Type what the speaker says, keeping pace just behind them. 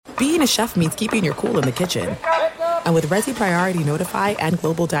being a chef means keeping your cool in the kitchen. And with Resi Priority Notify and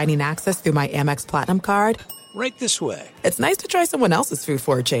Global Dining Access through my Amex Platinum card, right this way. It's nice to try someone else's food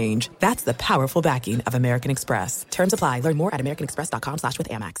for a change. That's the powerful backing of American Express. Terms apply. Learn more at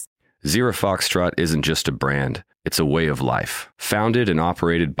americanexpress.com/withAmex. Zero Foxtrot isn't just a brand, it's a way of life. Founded and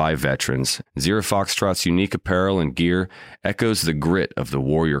operated by veterans, Zero Foxtrot's unique apparel and gear echoes the grit of the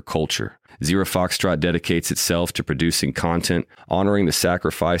warrior culture. Zero Foxtrot dedicates itself to producing content, honoring the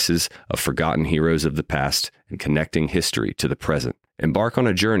sacrifices of forgotten heroes of the past, and connecting history to the present. Embark on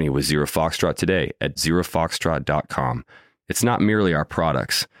a journey with Zero Foxtrot today at zerofoxtrot.com. It's not merely our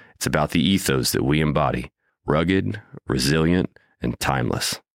products, it's about the ethos that we embody. Rugged, resilient, and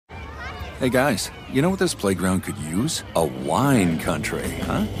timeless. Hey guys, you know what this playground could use? A wine country,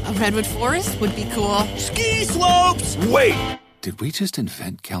 huh? A redwood forest would be cool. Ski slopes! Wait! Did we just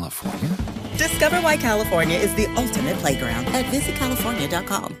invent California? Discover why California is the ultimate playground at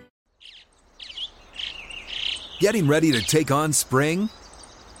visitcalifornia.com. Getting ready to take on spring?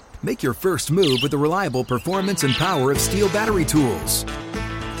 Make your first move with the reliable performance and power of Steel battery tools.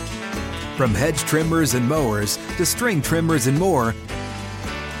 From hedge trimmers and mowers to string trimmers and more,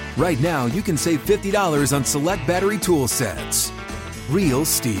 right now you can save $50 on select battery tool sets. Real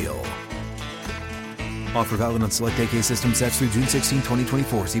Steel. Offer valid on select AK system sets through June 16,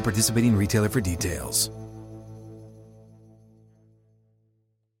 2024. See participating retailer for details.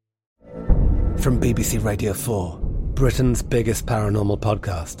 From BBC Radio 4, Britain's biggest paranormal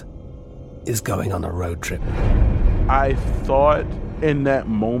podcast is going on a road trip. I thought in that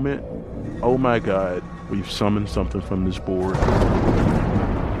moment, oh my God, we've summoned something from this board.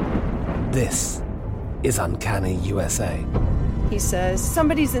 This is Uncanny USA. He says,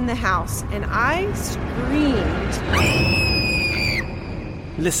 somebody's in the house, and I screamed.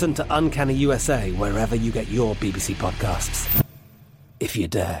 Listen to Uncanny USA wherever you get your BBC podcasts, if you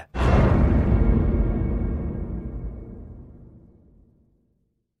dare.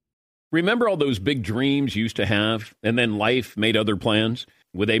 Remember all those big dreams you used to have, and then life made other plans?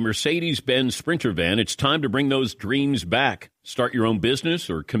 With a Mercedes-Benz Sprinter van, it's time to bring those dreams back. Start your own business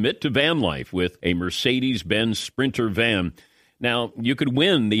or commit to van life with a Mercedes-Benz Sprinter van. Now, you could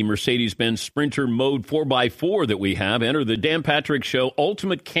win the Mercedes-Benz Sprinter Mode 4x4 that we have. Enter the Dan Patrick Show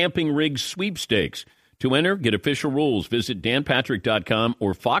Ultimate Camping Rig Sweepstakes. To enter, get official rules. Visit danpatrick.com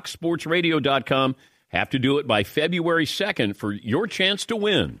or foxsportsradio.com. Have to do it by February 2nd for your chance to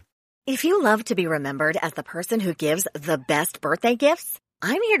win. If you love to be remembered as the person who gives the best birthday gifts,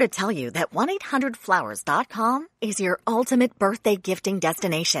 I'm here to tell you that 1-800-Flowers.com is your ultimate birthday gifting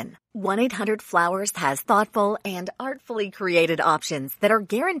destination. 1-800-Flowers has thoughtful and artfully created options that are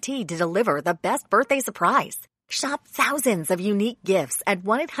guaranteed to deliver the best birthday surprise. Shop thousands of unique gifts at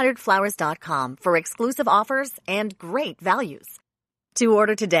 1-800-Flowers.com for exclusive offers and great values. To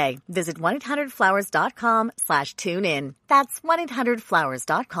order today, visit 1-800-Flowers.com/tune-in. That's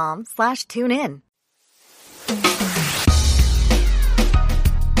 1-800-Flowers.com/tune-in.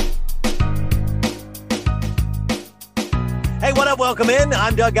 Hey, what up? Welcome in.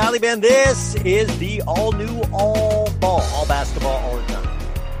 I'm Doug Gottlieb. This is the all-new, all-ball, all basketball, all the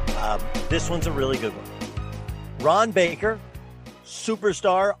time. This one's a really good one. Ron Baker,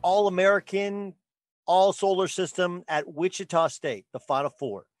 superstar, All-American, all-solar system at Wichita State, the Final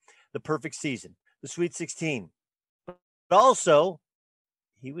Four, the perfect season, the Sweet 16. But also,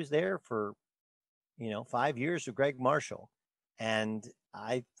 he was there for, 5 years with Gregg Marshall. And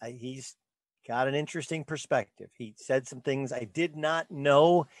he's got an interesting perspective. He said some things I did not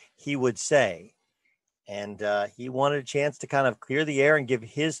know he would say. And he wanted a chance to kind of clear the air and give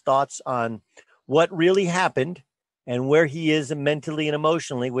his thoughts on what really happened and where he is mentally and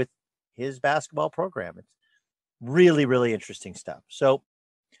emotionally with his basketball program. It's really, really interesting stuff. So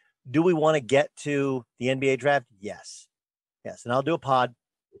do we want to get to the NBA draft? Yes. And I'll do a pod.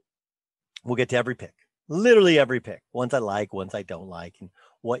 We'll get to every pick, literally every pick. Ones I like, ones I don't like, and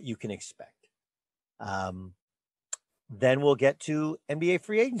what you can expect. Then we'll get to NBA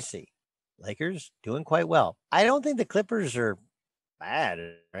free agency. Lakers doing quite well. I don't think the Clippers are bad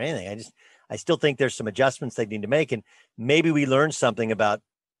or anything. I still think there's some adjustments they need to make. And maybe we learned something about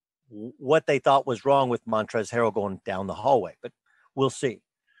what they thought was wrong with Montrezl Harrell going down the hallway, but we'll see.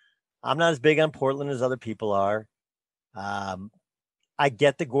 I'm not as big on Portland as other people are. I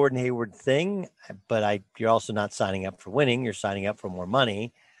get the Gordon Hayward thing, but you're also not signing up for winning. You're signing up for more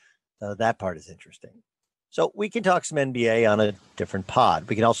money. So that part is interesting. So we can talk some NBA on a different pod.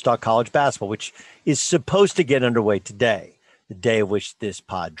 We can also talk college basketball, which is supposed to get underway today, the day of which this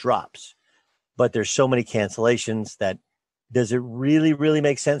pod drops. But there's so many cancellations that does it really, really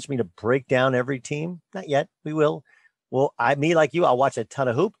make sense for me to break down every team? Not yet. We will. Well, like you, I'll watch a ton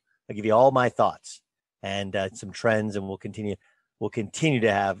of hoop. I'll give you all my thoughts and some trends, and we'll continue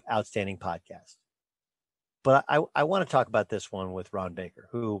to have outstanding podcasts. But I want to talk about this one with Ron Baker,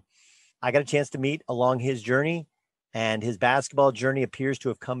 who I got a chance to meet along his journey, and his basketball journey appears to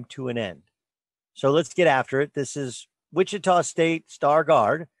have come to an end. So let's get after it. This is Wichita State star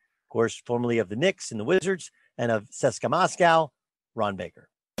guard, of course, formerly of the Knicks and the Wizards and of CSKA Moscow, Ron Baker.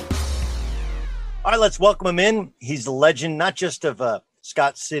 All right, let's welcome him in. He's the legend, not just of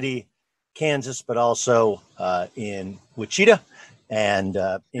Scott City, Kansas, but also in Wichita and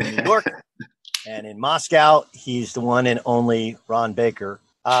in New York and in Moscow. He's the one and only Ron Baker.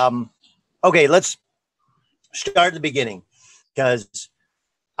 Okay, let's start at the beginning, because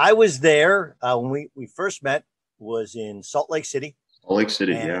I was there when we first met, was in Salt Lake City. Salt Lake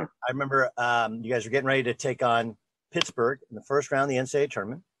City, yeah. I remember you guys were getting ready to take on Pittsburgh in the first round of the NCAA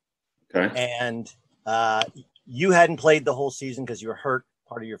tournament. Okay. And you hadn't played the whole season because you were hurt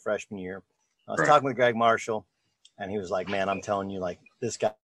part of your freshman year. I was talking with Gregg Marshall, and he was like, man, I'm telling you, like, this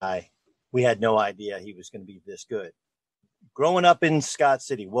guy, we had no idea he was going to be this good. Growing up in Scott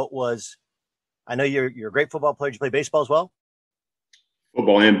City, I know you're a great football player. Did you play baseball as well?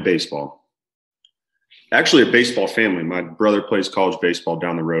 Football and baseball. Actually, a baseball family. My brother plays college baseball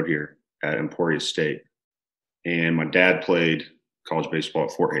down the road here at Emporia State. And my dad played college baseball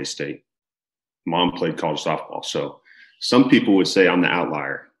at Fort Hays State. Mom played college softball. So some people would say I'm the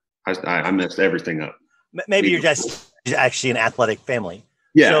outlier. I messed everything up. Maybe you're just actually an athletic family.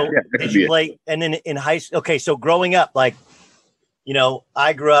 Yeah. So yeah, did you play? And then in high school, okay, so growing up, like, you know,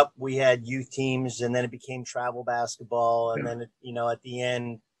 I grew up, we had youth teams, and then it became travel basketball. And then, you know, at the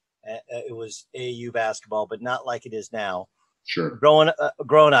end, it was AAU basketball, but not like it is now. Sure. Growing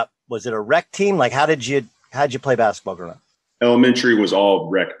up, was it a rec team? Like, how'd you play basketball growing up? Elementary was all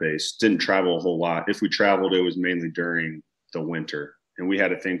rec based. Didn't travel a whole lot. If we traveled, it was mainly during the winter. And we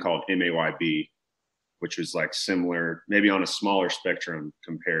had a thing called MAYB, which was like similar, maybe on a smaller spectrum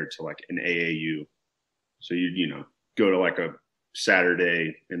compared to like an AAU. So you know, go to like a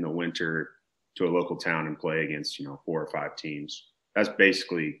Saturday in the winter to a local town and play against, you know, 4 or 5 teams. That's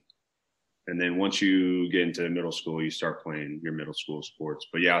basically. And then once you get into middle school, you start playing your middle school sports.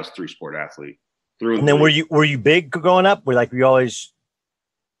 But yeah, I was a 3-sport athlete. And then were you big growing up? Were you always?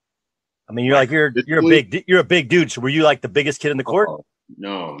 I mean, you're a big dude. So were you like the biggest kid in the court?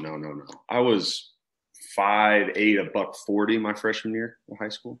 No. I was 5'8", $140 my freshman year of high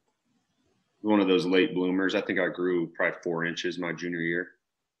school. One of those late bloomers. I think I grew probably 4 inches my junior year,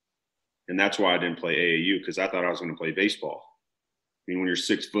 and that's why I didn't play AAU, because I thought I was going to play baseball. I mean, when you're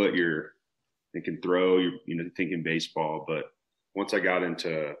 6 foot, you're thinking throw, you're thinking baseball. But once I got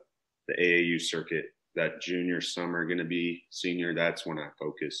into the AAU circuit, that junior summer, going to be senior, that's when I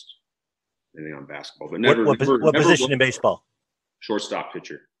focused anything on basketball. But what position in baseball? Shortstop,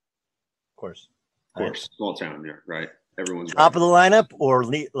 pitcher. Of course. Small town there, right? Everyone's top of the lineup or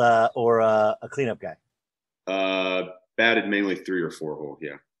a cleanup guy. Batted mainly 3 or 4 hole.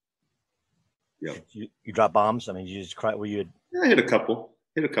 Yeah. Yep. You drop bombs. I mean, you just cry. I hit a couple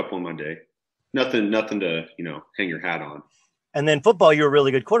in my day. Nothing to, you know, hang your hat on. And then football, you're a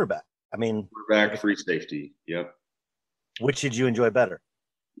really good quarterback. I mean, quarterback, free safety. Yep. Which did you enjoy better?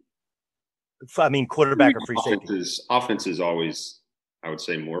 I mean, quarterback or free safety? Offense is always, I would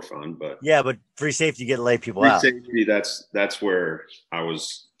say, more fun, but yeah, but free safety, you get to lay people out. Free safety, that's where I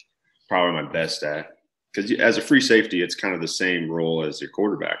was probably my best at, because as a free safety, it's kind of the same role as your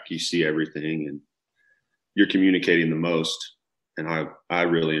quarterback. You see everything, and you're communicating the most. And I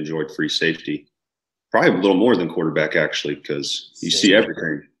really enjoyed free safety, probably a little more than quarterback, actually, because you see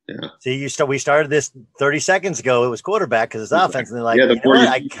everything. Yeah. See, we started this 30 seconds ago. It was quarterback because it's offense, and they're like,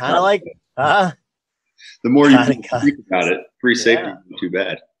 I kind of like. The more you think about it, free safety isn't too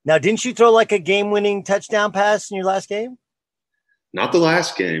bad. Now, didn't you throw like a game-winning touchdown pass in your last game? Not the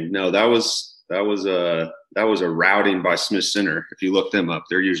last game. No, that was a routing by Smith Center. If you look them up,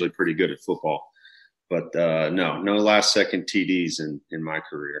 they're usually pretty good at football. But no last-second TDs in my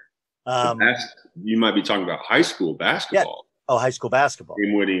career. You might be talking about high school basketball. Yeah. Oh, high school basketball.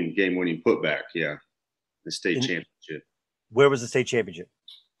 Game-winning putback. Yeah, the state championship. Where was the state championship?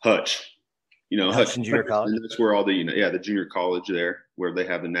 Hutch. You know, Hutchinson Junior College. And that's where all the the junior college there, where they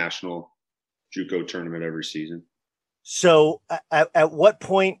have the national JUCO tournament every season. So, at what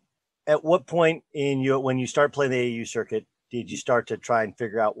point when you start playing the AAU circuit, did you start to try and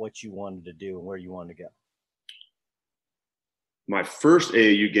figure out what you wanted to do and where you wanted to go? My first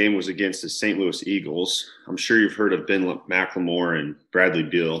AAU game was against the St. Louis Eagles. I'm sure you've heard of Ben McLemore and Bradley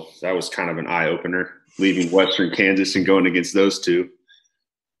Beal. That was kind of an eye-opener, leaving Western Kansas and going against those two.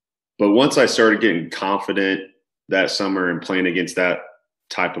 But once I started getting confident that summer and playing against that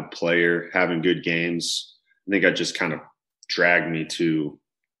type of player, having good games, I think I just kind of dragged me to,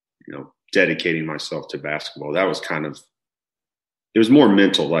 dedicating myself to basketball. That was it was more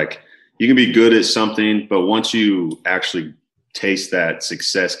mental. Like, you can be good at something, but once you actually taste that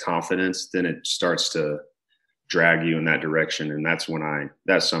success confidence, then it starts to drag you in that direction. And that's when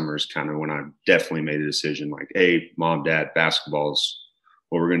that summer is kind of when I definitely made a decision, like, hey, mom, dad, basketball is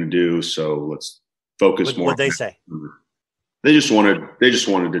what we're going to do. So let's focus more. What'd they say? They just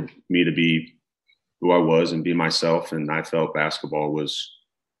wanted me to be who I was and be myself. And I felt basketball was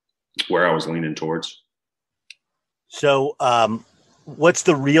where I was leaning towards. So, what's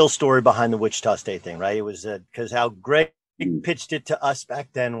the real story behind the Wichita State thing, right? It was because how Gregg pitched it to us back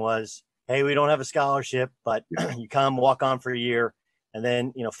then was, hey, we don't have a scholarship, but you come walk on for a year, and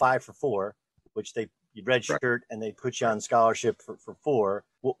then 5 for 4, which you redshirt and they put you on scholarship for 4.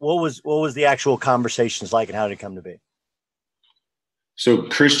 What was the actual conversations like, and how did it come to be? So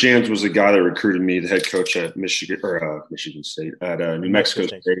Chris Jans was the guy that recruited me, the head coach at Michigan State, at New Mexico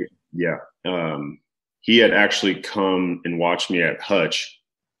State. Yeah. He had actually come and watched me at Hutch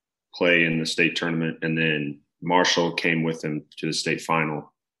play in the state tournament, and then Marshall came with him to the state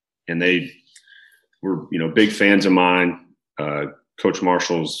final. And they were, big fans of mine. Coach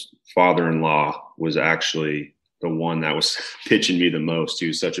Marshall's father-in-law was actually the one that was pitching me the most. He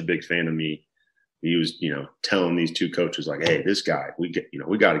was such a big fan of me. He was, telling these two coaches, like, hey, this guy, we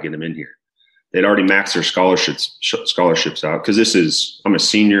got to get him in here. They'd already maxed their scholarships out, because I'm a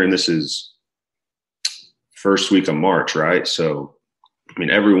senior, and this is first week of March, right? So,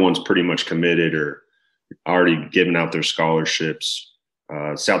 everyone's pretty much committed or already given out their scholarships.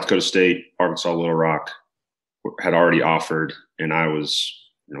 South Dakota State, Arkansas Little Rock had already offered, and I was,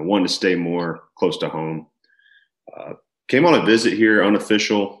 wanting to stay more close to home. Came on a visit here,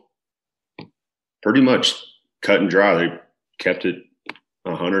 unofficial. Pretty much cut and dry. They kept it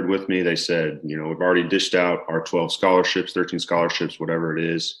 100 with me. They said, we've already dished out our 12 scholarships, 13 scholarships, whatever it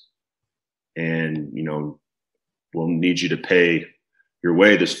is. And, we'll need you to pay your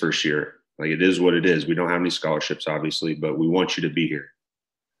way this first year. Like, it is what it is. We don't have any scholarships, obviously, but we want you to be here.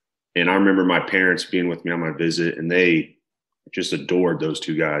 And I remember my parents being with me on my visit, and they just adored those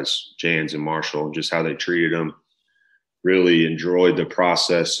two guys, Jans and Marshall, and just how they treated them. Really enjoyed the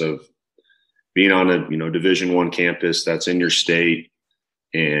process of being on a Division I campus that's in your state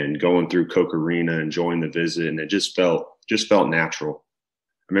and going through Coke Arena, enjoying the visit, and it just felt natural.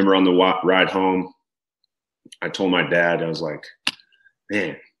 I remember on the ride home, I told my dad, I was like,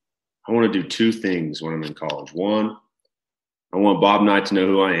 man, I want to do 2 things when I'm in college. 1, I want Bob Knight to know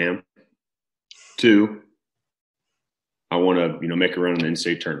who I am. 2, I want to make a run in the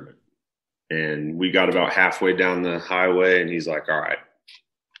in-state tournament. And we got about halfway down the highway, and he's like, all right,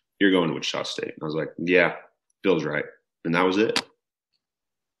 you're going to Wichita State. And I was like, yeah, feels right. And that was it.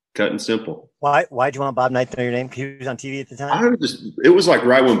 Cut and simple. Why'd you want Bob Knight to know your name? He was on TV at the time? It was like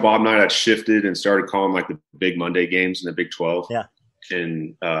right when Bob Knight had shifted and started calling like the big Monday games in the Big 12. Yeah.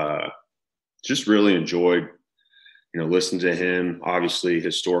 And just really enjoyed, listening to him. Obviously,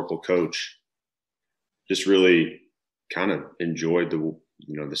 historical coach. Just really kind of enjoyed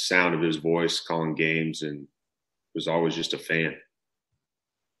the sound of his voice calling games, and was always just a fan.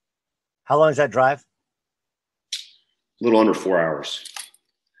 How long is that drive? A little under 4 hours.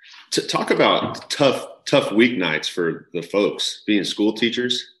 To talk about tough weeknights for the folks being school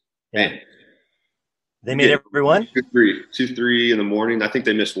teachers. Yeah. Man, they made everyone 2-3 in the morning. I think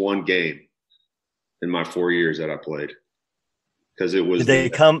they missed 1 game in my 4 years that I played, because it was. Did they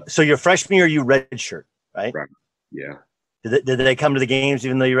come? So your freshman year, you redshirt, right? Right. Yeah. Did they come to the games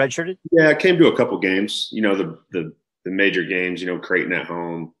even though you redshirted? Yeah, I came to a couple games. The major games. Creighton at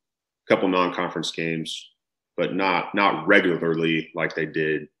home, a couple non-conference games, but not regularly like they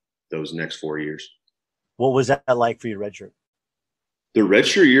did those next 4 years. What was that like for your redshirt? The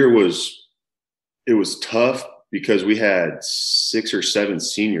redshirt year was tough because we had 6 or 7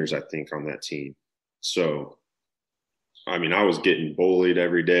 seniors, I think, on that team. So, I was getting bullied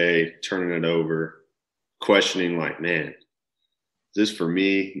every day, turning it over, questioning, like, man, is this for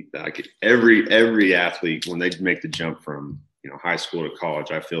me? Like, every athlete, when they make the jump from, high school to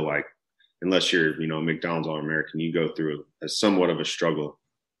college, I feel like, unless you're, a McDonald's All-American, you go through a somewhat of a struggle.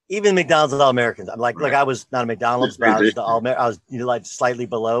 Even McDonald's All-Americans. I'm like, I was not a McDonald's, but I was I was like slightly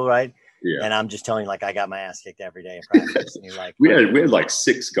below, right? Yeah. And I'm just telling you, like, I got my ass kicked every day in practice. And you're like, we had like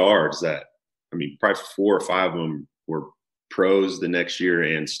 6 guards that, probably 4 or 5 of them were pros the next year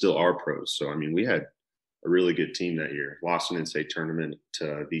and still are pros. So, we had a really good team that year. Lost an in-state tournament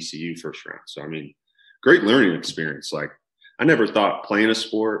to VCU first round. So, great learning experience. Like, I never thought playing a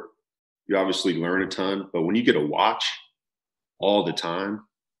sport, you obviously learn a ton, but when you get to watch all the time,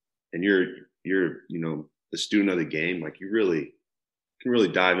 and you're the student of the game, like you really can really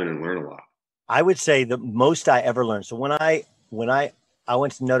dive in and learn a lot. I would say the most I ever learned. So when I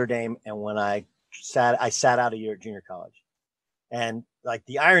went to Notre Dame, and when I sat out a year at junior college, and like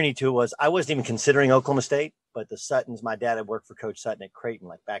the irony to it was I wasn't even considering Oklahoma State, but the Suttons, my dad had worked for Coach Sutton at Creighton,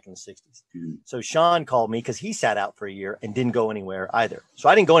 like back in the 60s. Mm-hmm. So Sean called me because he sat out for a year and didn't go anywhere either. So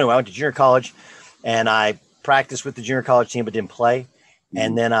I didn't go anywhere. I went to junior college, and I practiced with the junior college team, but didn't play. Mm-hmm.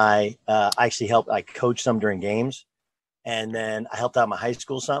 And then I actually I coached some during games, and then I helped out my high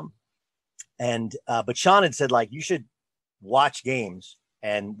school some. And but Sean had said, like, you should watch games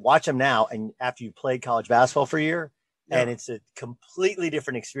and watch them now. And after you played college basketball for a year, and it's a completely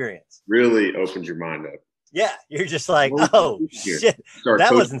different experience. Really opens your mind up. Yeah. You're just like, oh, shit,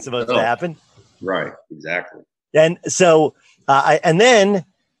 that wasn't supposed to happen. Right. Exactly. And so and then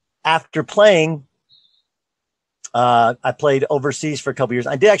after playing, I played overseas for a couple of years.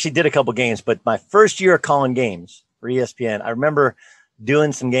 I did a couple of games, but my first year of calling games for ESPN, I remember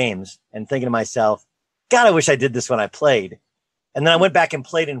doing some games and thinking to myself, God, I wish I did this when I played. And then I went back and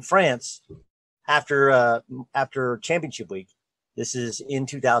played in France after championship week. This is in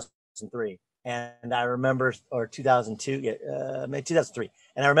 2003. And I remember, or 2002, maybe 2003.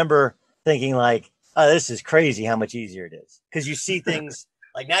 And I remember thinking like, oh, this is crazy how much easier it is. Because you see things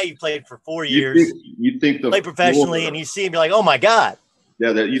like now you've played for 4 years. You think play professionally, and you see them, you're like, oh my God.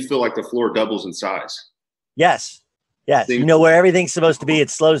 Yeah, that you feel like the floor doubles in size. Yes. You know where everything's supposed to be. It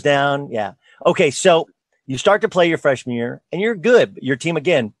slows down. Yeah. Okay, so you start to play your freshman year, and you're good. Your team,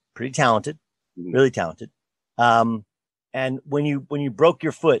 again, pretty talented, really talented. And when you broke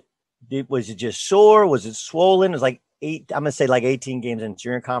your foot, was it just sore? Was it swollen? It was like 18 games in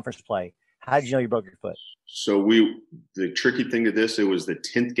junior conference play. How did you know you broke your foot? So the tricky thing to this, it was the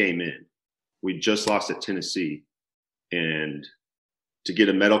 10th game in. We just lost at Tennessee, and to get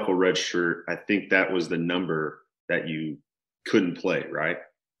a medical red shirt, I think that was the number that you couldn't play, right?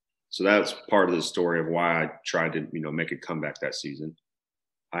 So that's part of the story of why I tried to, make a comeback that season.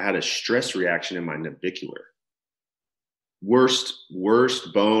 I had a stress reaction in my navicular. Worst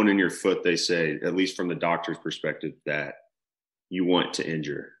bone in your foot, they say, at least from the doctor's perspective, that you want to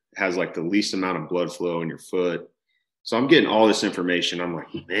injure. It has like the least amount of blood flow in your foot. So I'm getting all this information. I'm like,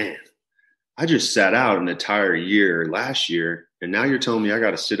 man, I just sat out an entire year last year, and now you're telling me I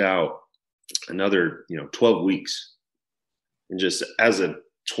got to sit out another 12 weeks. And just as a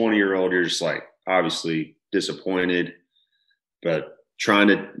 20-year-old, you're just like obviously disappointed, but trying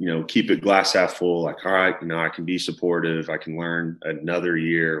to keep it glass half full, like, all right, I can be supportive, I can learn another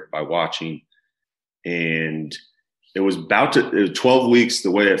year by watching. And it was 12 weeks.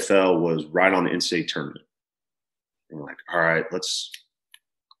 The way it fell was right on the NCAA tournament, and we're like, all right, let's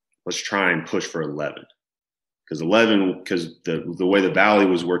try and push for 11. Because the way the Valley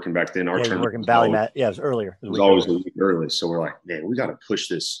was working back then, our tournament working Valley, it was earlier. It was always a week early. So we're like, man, we got to push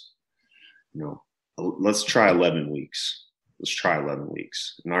this. Let's try 11 weeks. Let's try 11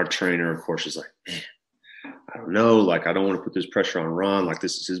 weeks. And our trainer, of course, is like, man, I don't know. Like, I don't want to put this pressure on Ron. Like,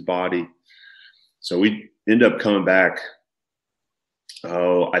 this is his body. So we end up coming back.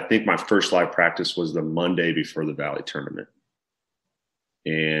 I think my first live practice was the Monday before the Valley tournament.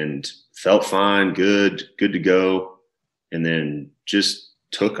 And felt fine, good to go. And then just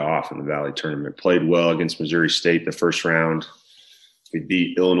took off in the Valley tournament. Played well against Missouri State the first round. We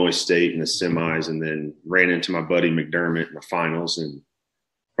beat Illinois State in the semis, and then ran into my buddy McDermott in the finals, and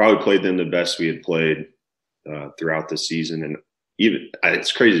probably played them the best we had played throughout the season. And even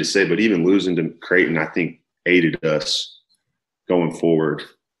it's crazy to say, but even losing to Creighton, I think aided us going forward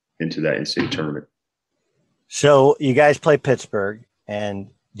into that NCAA tournament. So you guys play Pittsburgh. And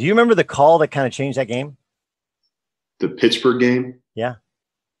do you remember the call that kind of changed that game? The Pittsburgh game? Yeah.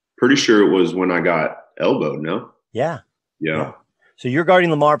 Pretty sure it was when I got elbowed, no? Yeah. Yeah. So you're guarding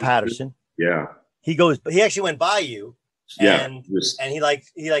Lamar Patterson. Yeah. He actually went by you. And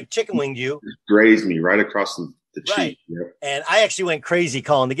he chicken winged you. Grazed me right across the cheek. Right. Yep. And I actually went crazy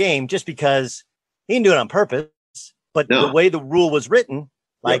calling the game just because he didn't do it on purpose. But the way the rule was written,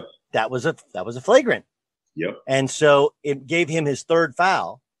 that was a flagrant. Yep. And so it gave him his third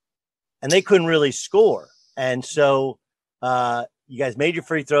foul, and they couldn't really score. And so you guys made your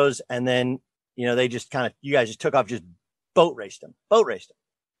free throws, and then they just you guys just took off, just boat raced them.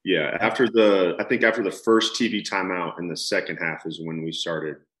 Yeah. After the first TV timeout in the second half is when we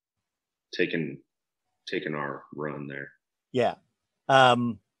started taking our run there. Yeah.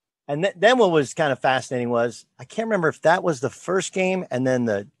 And then what was kind of fascinating was, I can't remember if that was the first game, and then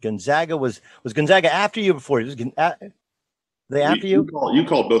the Gonzaga was Gonzaga after you, before you? Was They after you? You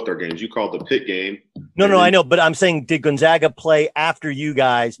called both our games. You called the Pitt game. No, I know, but I'm saying, did Gonzaga play after you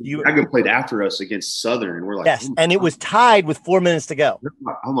guys? Gonzaga played after us against Southern, and we're like, yes, and it was tied with 4 minutes to go.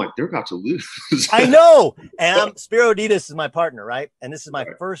 I'm like, they're about to lose. I know, and Spiro Ditas is my partner, right? And this is my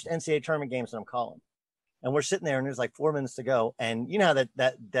first NCAA tournament game, so I'm calling. And we're sitting there, and there's like 4 minutes to go, and you know how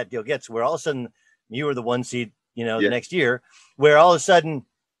that deal gets, where all of a sudden you were the 1 seed, the next year, where all of a sudden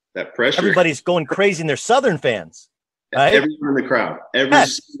that pressure, everybody's going crazy, and they're Southern fans. Right? Everyone in the crowd, every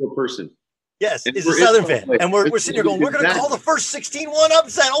single person. Yes, is a Southern fan. And we're sitting here going, we're going to call the first 16-1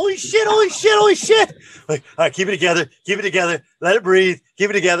 upset. Holy shit. Like, all right, keep it together. Let it breathe. Keep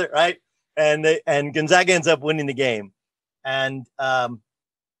it together, right? And Gonzaga ends up winning the game. And what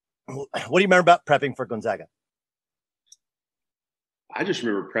do you remember about prepping for Gonzaga? I just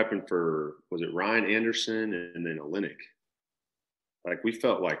remember prepping for, was it Ryan Anderson and then Olenek? Like, we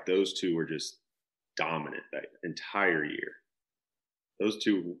felt like those two were just dominant that entire year. Those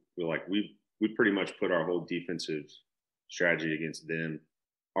two were like, we pretty much put our whole defensive strategy against them.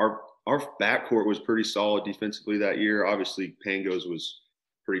 Our backcourt was pretty solid defensively that year. Obviously, Pangos was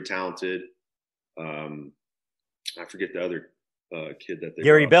pretty talented. I forget the other kid that they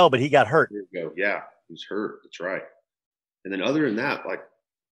Gary Bell, but he got hurt. Yeah, he was hurt. That's right. And then other than that, like,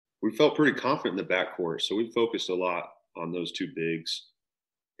 we felt pretty confident in the backcourt, so we focused a lot on those two bigs.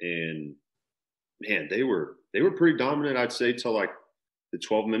 And man, they were pretty dominant, I'd say, till like the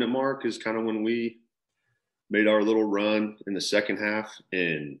 12-minute mark is kind of when we made our little run in the second half,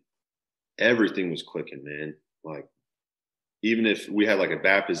 and everything was clicking, man. Like, even if we had like a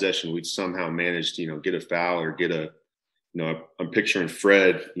bad possession, we'd somehow managed to, get a foul or get a, I'm picturing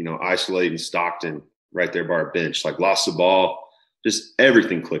Fred, isolating Stockton right there by our bench, like lost the ball, just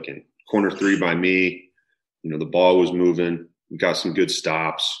everything clicking. Corner three by me, the ball was moving. We got some good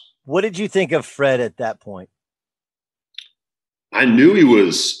stops. What did you think of Fred at that point? I knew he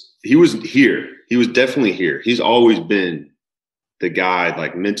was here. He was definitely here. He's always been the guy,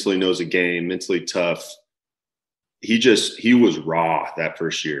 like, mentally knows the game, mentally tough. He was raw that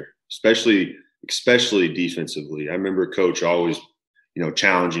first year, especially defensively. I remember coach always,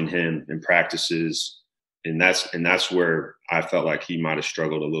 challenging him in practices. And that's where I felt like he might've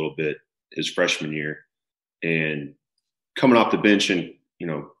struggled a little bit his freshman year. And coming off the bench and,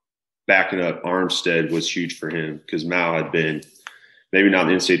 backing up Armstead was huge for him, because Mal had been, maybe not in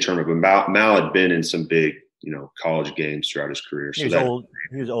the NCAA tournament, but Mal had been in some big, college games throughout his career. So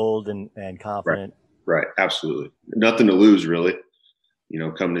he was old and confident. Right. Absolutely. Nothing to lose, really,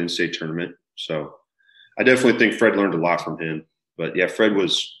 coming to the NCAA tournament. So I definitely think Fred learned a lot from him. But yeah, Fred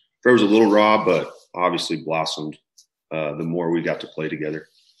was a little raw, but obviously blossomed the more we got to play together.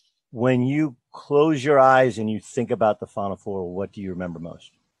 When you close your eyes and you think about the Final Four, what do you remember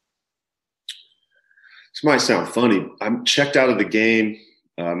most? This might sound funny. I'm checked out of the game.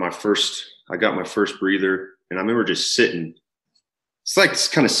 I got my first breather, and I remember just sitting. It's like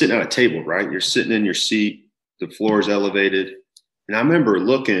kind of sitting at a table, right? You're sitting in your seat. The floor is elevated. And I remember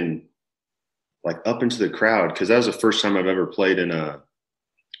looking like up into the crowd, because that was the first time I've ever played in a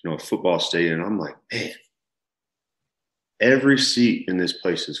football stadium. And I'm like, man, every seat in this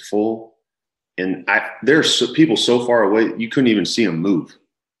place is full. And there's people so far away, you couldn't even see them move.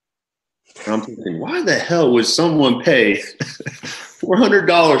 And I'm thinking, why the hell would someone pay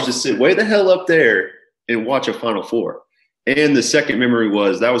 $400 to sit way the hell up there and watch a Final Four? And the second memory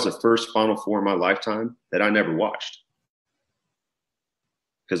was that was the first Final Four in my lifetime that I never watched,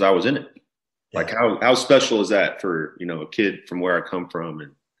 because I was in it. Yeah. Like, how special is that for, a kid from where I come from?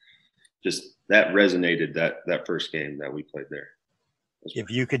 And just that resonated, that first game that we played there.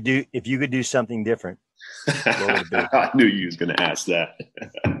 If you could do something different, what would it be? I knew you was going to ask that.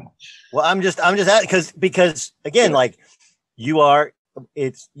 Well, I'm just asking because again, like,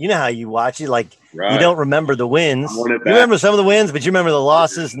 it's how you watch it. Like, right. You don't remember the wins. You remember some of the wins, but you remember the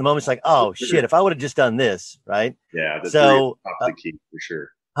losses and the moments. Like, oh shit, if I would have just done this, right? Yeah. The three at the top of the key for sure.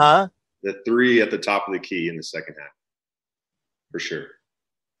 Huh? The three at the top of the key in the second half, for sure.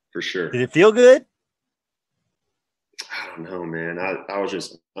 Did it feel good? I don't know, man. I was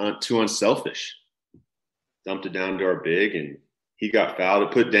just too unselfish. Dumped it down to our big, and he got fouled.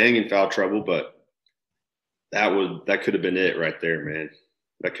 It put Dang in foul trouble, but that could have been it right there, man.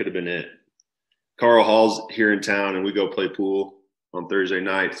 That could have been it. Carl Hall's here in town, and we go play pool on Thursday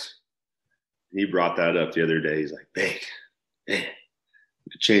nights. And he brought that up the other day. He's like, man,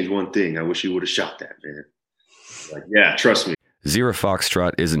 we could change one thing. I wish you would have shot that, man. Like, yeah, trust me. Zero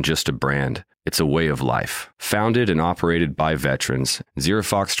Foxtrot isn't just a brand, it's a way of life. Founded and operated by veterans, Zero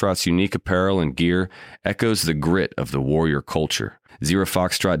Foxtrot's unique apparel and gear echoes the grit of the warrior culture. Zero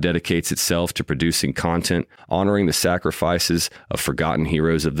Foxtrot dedicates itself to producing content, honoring the sacrifices of forgotten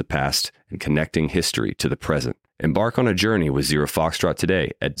heroes of the past, and connecting history to the present. Embark on a journey with Zero Foxtrot today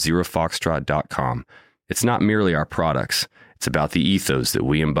at zerofoxtrot.com. It's not merely our products, it's about the ethos that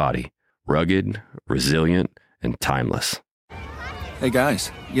we embody. Rugged, resilient, and timeless. Hey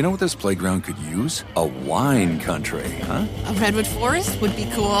guys, you know what this playground could use? A wine country, huh? A redwood forest would be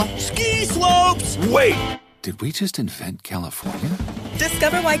cool. Ski slopes! Wait! Did we just invent California?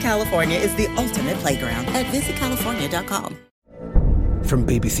 Discover why California is the ultimate playground at visitcalifornia.com. From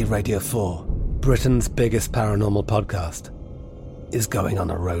BBC Radio 4, Britain's biggest paranormal podcast is going on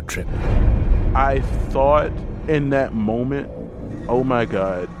a road trip. I thought in that moment, oh my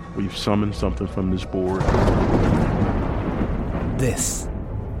God, we've summoned something from this board. This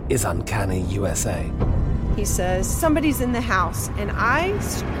is Uncanny USA. He says, somebody's in the house, and I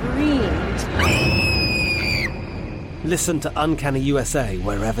screamed. Listen to Uncanny USA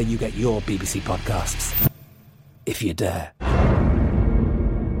wherever you get your BBC podcasts, if you dare.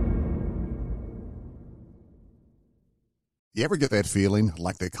 You ever get that feeling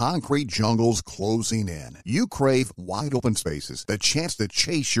like the concrete jungle's closing in? You crave wide open spaces, the chance to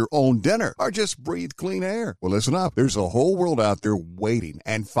chase your own dinner, or just breathe clean air. Well, listen up. There's a whole world out there waiting,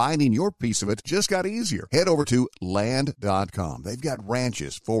 and finding your piece of it just got easier. Head over to Land.com. They've got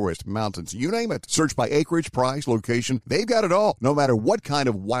ranches, forests, mountains, you name it. Search by acreage, price, location. They've got it all. No matter what kind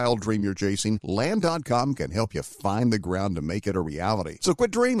of wild dream you're chasing, Land.com can help you find the ground to make it a reality. So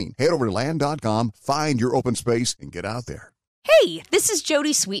quit dreaming. Head over to Land.com, find your open space, and get out there. Hey, this is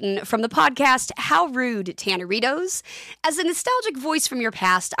Jodie Sweetin from the podcast How Rude, Tanneritos. As a nostalgic voice from your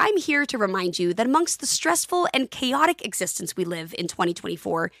past, I'm here to remind you that amongst the stressful and chaotic existence we live in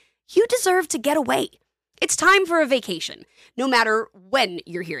 2024, you deserve to get away. It's time for a vacation, no matter when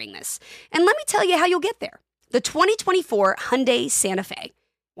you're hearing this. And let me tell you how you'll get there. The 2024 Hyundai Santa Fe.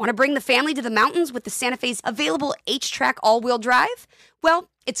 Want to bring the family to the mountains with the Santa Fe's available H-Track all-wheel drive? Well,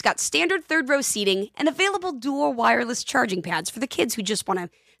 it's got standard third-row seating and available dual wireless charging pads for the kids who just want to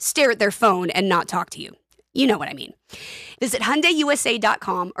stare at their phone and not talk to you. You know what I mean. Visit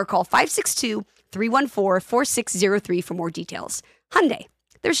HyundaiUSA.com or call 562-314-4603 for more details. Hyundai,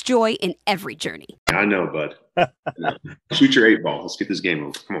 there's joy in every journey. I know, bud. Shoot your 8-ball. Let's get this game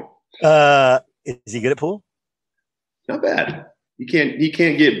over. Come on. Is he good at pool? Not bad. He can't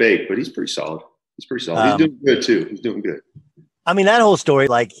get baked, but he's pretty solid. He's doing good too. He's doing good. I mean, that whole story,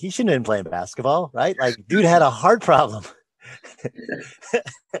 like, he shouldn't have been playing basketball, right? Like, dude had a heart problem.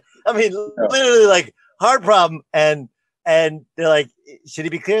 I mean, literally, like, heart problem. And they're like, should he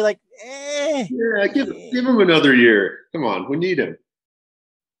be clear? Like, Yeah, give him another year. Come on, we need him.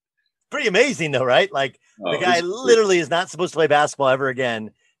 Pretty amazing, though, right? Like, the guy literally is not supposed to play basketball ever again.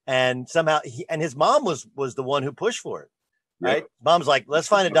 And somehow, his mom was the one who pushed for it, right? Yep. Mom's like, let's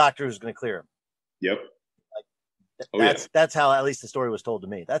find a doctor who's going to clear him. Yep. That's how at least the story was told to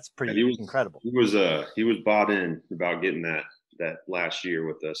me. That's pretty incredible. He was bought in about getting that last year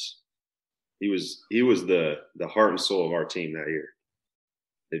with us. He was the heart and soul of our team that year.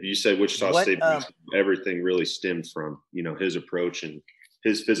 If you say Wichita State, everything really stemmed from his approach and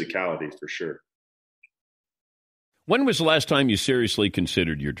his physicality for sure. When was the last time you seriously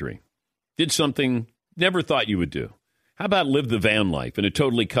considered your dream? Did something never thought you would do? How about live the van life in a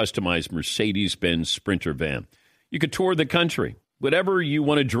totally customized Mercedes-Benz Sprinter van? You could tour the country, whatever you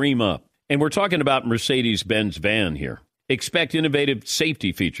want to dream up. And we're talking about Mercedes-Benz van here. Expect innovative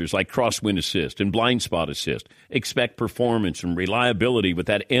safety features like crosswind assist and blind spot assist. Expect performance and reliability with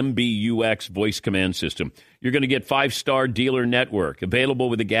that MBUX voice command system. You're going to get 5-star dealer network available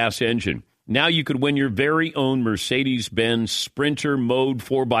with a gas engine. Now you could win your very own Mercedes-Benz Sprinter Mode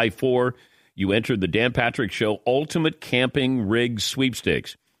 4x4. You entered the Dan Patrick Show Ultimate Camping Rig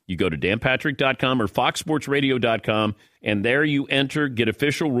Sweepstakes. You go to danpatrick.com or foxsportsradio.com, and there you enter, get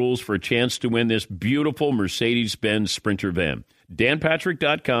official rules for a chance to win this beautiful Mercedes-Benz Sprinter van.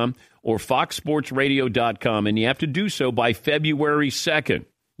 danpatrick.com or foxsportsradio.com, and you have to do so by February 2nd.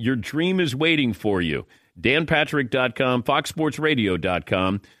 Your dream is waiting for you. danpatrick.com,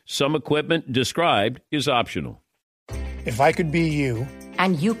 foxsportsradio.com. Some equipment described is optional. If I could be you.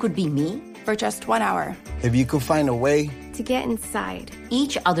 And you could be me? For just 1 hour. If you could find a way to get inside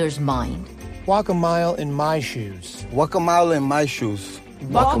each other's mind. Walk a mile in my shoes. Walk a mile in my shoes.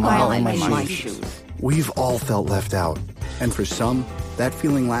 Walk a mile in my shoes. We've all felt left out. And for some, that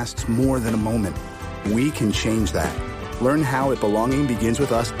feeling lasts more than a moment. We can change that. Learn how at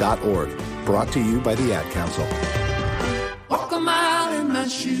belongingbeginswithus.org. Brought to you by the Ad Council. Walk a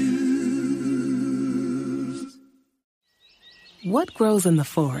What grows in the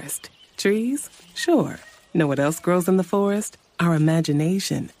forest? Trees? Sure. Know what else grows in the forest? Our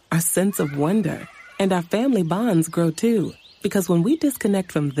imagination, our sense of wonder, and our family bonds grow too. Because when we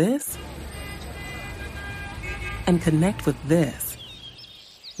disconnect from this and connect with this,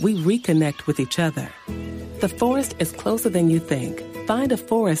 we reconnect with each other. The forest is closer than you think. Find a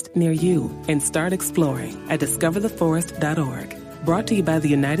forest near you and start exploring at discovertheforest.org. Brought to you by the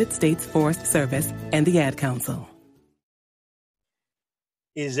United States Forest Service and the Ad Council.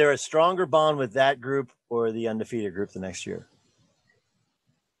 Is there a stronger bond with that group or the undefeated group the next year?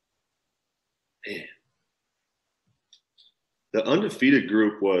 Man. The undefeated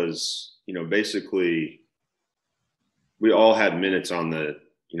group was, basically we all had minutes on the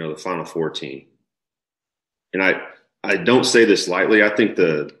Final Four team. And I don't say this lightly. I think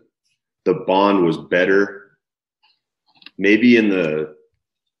the bond was better maybe in the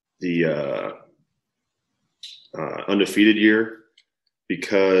undefeated year,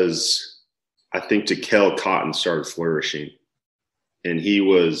 because I think Tikel Cotton started flourishing, and he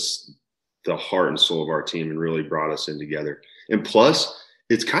was the heart and soul of our team and really brought us in together. And plus,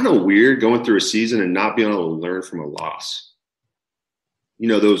 it's kind of weird going through a season and not being able to learn from a loss.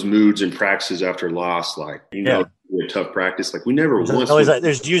 Those moods and practices after loss, like, a tough practice. Like, we never once.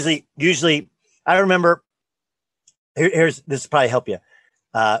 There's usually, I remember, here's, this will probably help you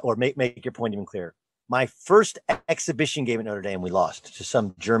or make your point even clearer. My first exhibition game at Notre Dame, we lost to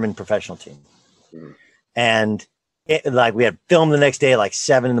some German professional team. Mm. And we had film the next day at like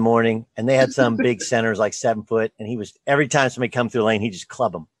 7 a.m, and they had some big centers like 7 foot, and he was, every time somebody come through the lane, he'd just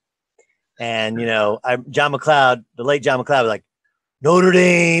club them. And John McLeod, the late John McLeod, was like, Notre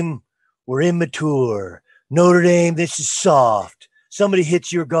Dame, we're immature. Notre Dame, this is soft. Somebody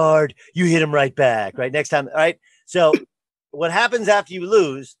hits your guard, you hit him right back. Right, next time. All right. So what happens after you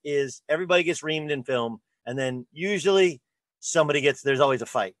lose is everybody gets reamed in film, and then usually there's always a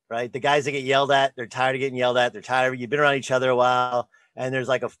fight, right? The guys that get yelled at, they're tired of getting yelled at. They're tired. You've been around each other a while, and there's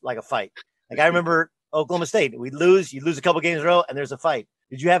like a fight. Like, I remember Oklahoma State. You lose a couple games in a row, and there's a fight.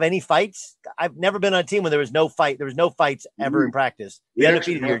 Did you have any fights? I've never been on a team where there was no fight. There was no fights ever in practice. The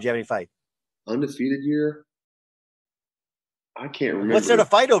undefeated year, did you have any fight? Undefeated year? I can't remember. What's there to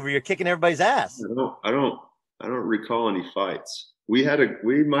fight over? You're kicking everybody's ass. I don't recall any fights. We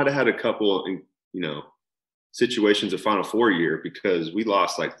might have had a couple in, situations of Final Four year, because we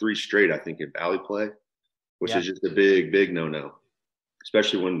lost like 3 straight, I think, in Valley play, which is just a big, big no-no,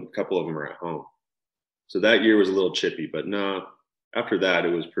 especially when a couple of them are at home. So that year was a little chippy, but no, after that, it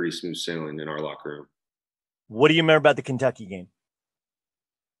was pretty smooth sailing in our locker room. What do you remember about the Kentucky game?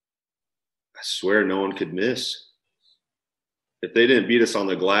 I swear no one could miss. If they didn't beat us on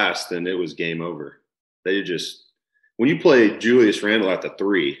the glass, then it was game over. When you play Julius Randle at the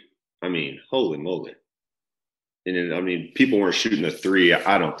 3, I mean, holy moly. And people weren't shooting the 3,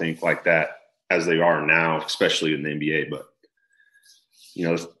 I don't think, like that as they are now, especially in the NBA. But,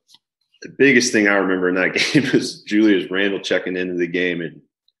 the biggest thing I remember in that game was Julius Randle checking into the game, and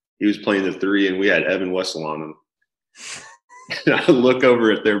he was playing the 3, and we had Evan Wessel on him. And I look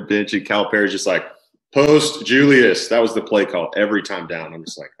over at their bench, and Cal Perry's just like, post Julius. That was the play call every time down. I'm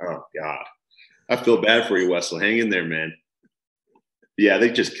just like, oh, God. I feel bad for you, Wessel. Hang in there, man. Yeah,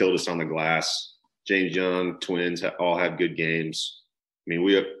 they just killed us on the glass. James Young, twins, all had good games.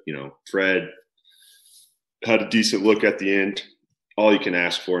 Fred had a decent look at the end. All you can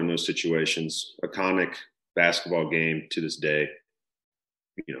ask for in those situations. Iconic basketball game to this day.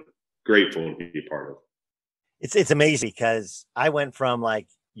 Grateful to be a part of. It's amazing, because I went from like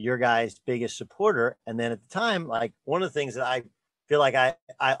your guys' biggest supporter, and then at the time, like, one of the things that I feel like I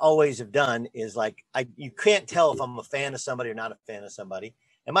always have done is like, you can't tell if I'm a fan of somebody or not a fan of somebody.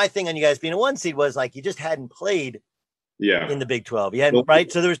 And my thing on you guys being a 1 seed was like, you just hadn't played in the Big 12. You hadn't,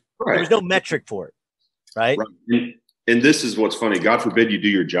 right? So there was no metric for it, right? And this is what's funny. God forbid you do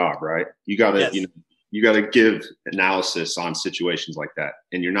your job, right? You gotta, you gotta give analysis on situations like that,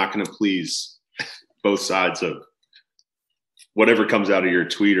 and you're not going to please both sides of whatever comes out of your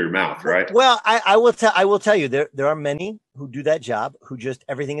tweet or mouth, right? Well, I will tell you, there are many who do that job who just,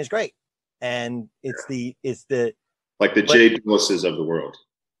 everything is great, and it's the like the Jay Willises of the world.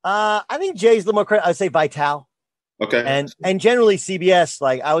 I think Jay's a little more credit. I'd say Vital. Okay. And generally CBS,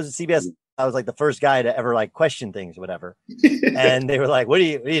 like, I was at CBS, I was like the first guy to ever like question things or whatever. And they were like, what are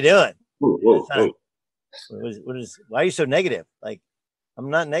you doing? Whoa. Why are you so negative? Like,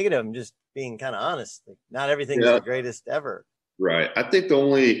 I'm not negative. I'm just being kind of honest. Like, not everything's the greatest ever. Right. I think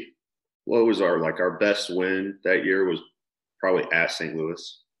what was our best win that year was probably at St.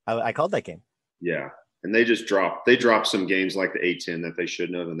 Louis. I called that game. Yeah. And they dropped some games like the A-10 that they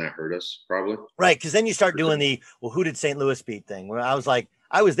shouldn't have, and that hurt us probably. Right, because then you start doing the, well, who did St. Louis beat thing, where I was like,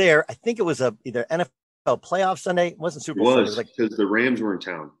 I was there. I think it was either NFL playoff Sunday. It wasn't Super Bowl Sunday. It was because the Rams were in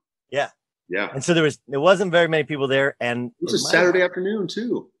town. Yeah. Yeah. And so there wasn't very many people there. And it was a Saturday afternoon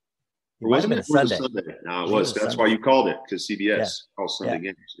too. It might have been a Sunday. No, it was. That's why you called it, because CBS calls Sunday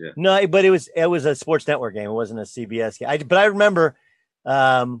games. Yeah. No, but it was a sports network game. It wasn't a CBS game. But I remember,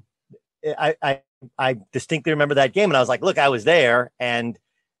 I distinctly remember that game, and I was like, look, I was there, and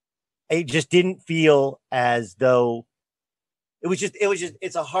it just didn't feel as though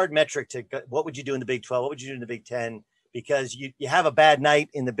it's a hard metric to what would you do in the Big 12? What would you do in the Big 10? Because you have a bad night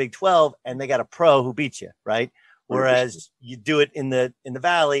in the Big 12 and they got a pro who beats you, right? Whereas you do it in the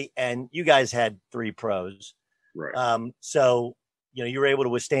Valley and you guys had 3 pros. Right. So, you were able to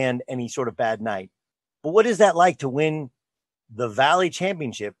withstand any sort of bad night. But what is that like to win the Valley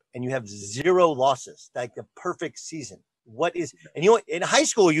Championship and you have 0 losses, like the perfect season? And in high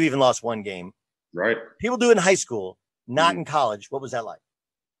school, you even lost 1 game. Right. People do it in high school, not in college. What was that like?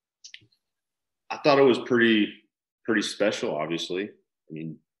 I thought it was pretty special, obviously. I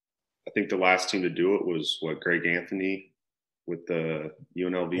mean, I think the last team to do it was Gregg Anthony with the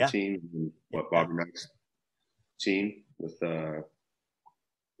UNLV team, and Bobby Mack's team with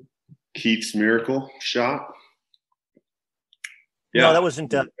Keith's miracle shot. Yeah. No, that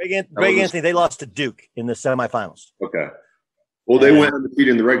wasn't Gregg Anthony. They lost to Duke in the semifinals. Okay. Well, they went undefeated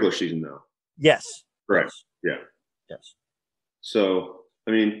in the regular season, though. Yes. Correct. Yeah. Yes. So,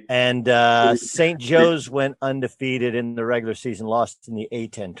 I mean. And St. Joe's went undefeated in the regular season, lost in the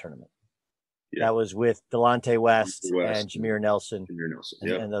A-10 tournament. Yeah. That was with Delonte West and Jameer Nelson.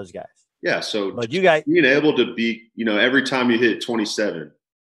 And those guys. Yeah. So, but you guys being able to be, every time you hit 27-0,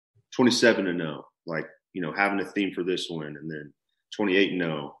 like, having a theme for this one, and then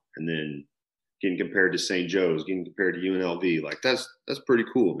 28-0, and then getting compared to St. Joe's, getting compared to UNLV, like that's pretty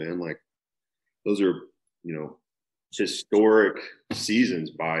cool, man. Like those are, historic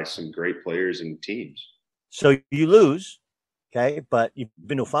seasons by some great players and teams. So you lose, okay, but you've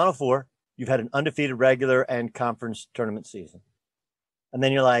been to a Final Four. You've had an undefeated regular and conference tournament season, and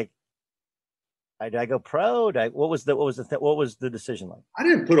then you're like, "Did I go pro? What was the decision like?" I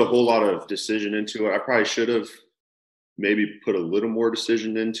didn't put a whole lot of decision into it. I probably should have maybe put a little more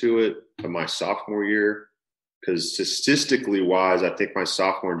decision into it in my sophomore year, because statistically wise, I think my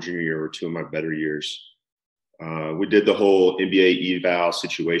sophomore and junior year were 2 of my better years. We did the whole NBA eval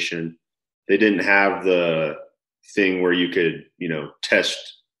situation. They didn't have the thing where you could,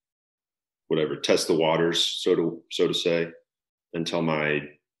 test the waters, so to say, until I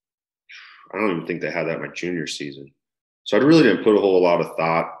don't even think they had that my junior season. So I really didn't put a whole lot of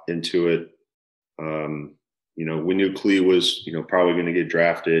thought into it. We knew Klee was, probably going to get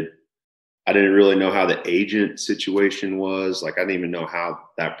drafted. I didn't really know how the agent situation was. Like, I didn't even know how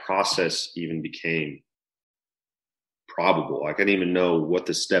that process even became probable. Like, I didn't even know what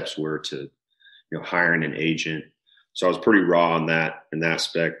the steps were to, hiring an agent. So I was pretty raw on that in that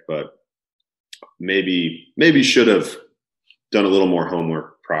aspect, but maybe should have done a little more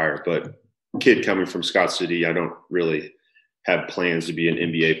homework prior. But kid coming from Scott City, I don't really have plans to be an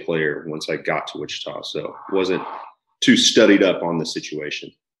NBA player once I got to Wichita. So wasn't too studied up on the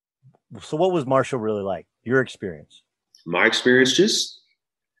situation. So what was Marshall really like? Your experience? My experience, just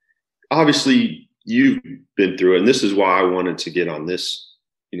obviously you've been through it. And this is why I wanted to get on this,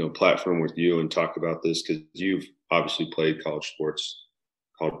 platform with you and talk about this, because you've obviously played college sports,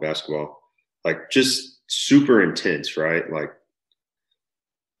 college basketball, like just super intense, right? Like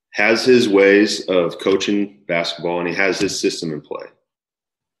has his ways of coaching basketball and he has his system in play.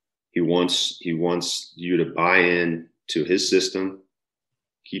 He wants you to buy in to his system,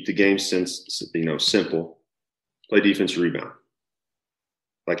 keep the game simple, play defense, rebound.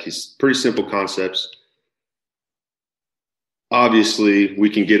 Like he's pretty simple concepts. Obviously, we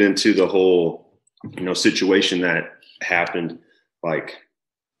can get into the whole, situation that happened. Like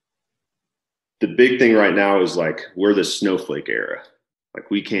the big thing right now is like we're the snowflake era. Like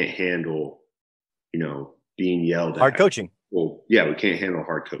we can't handle, being yelled at. Hard coaching. Well, yeah, we can't handle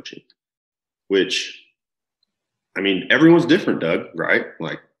hard coaching. Which, everyone's different, Doug, right?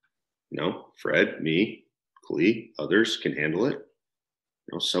 Like, Fred, me, Klee, others can handle it.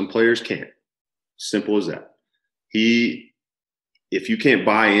 Some players can't. Simple as that. If you can't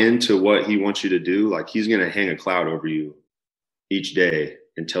buy into what he wants you to do, like he's going to hang a cloud over you each day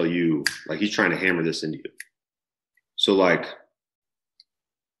and tell you, like he's trying to hammer this into you. So like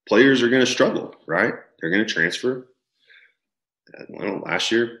players are going to struggle, right? They're going to transfer.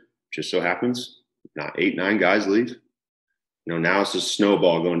 Last year, just so happens, not 8-9 guys leave. Now it's a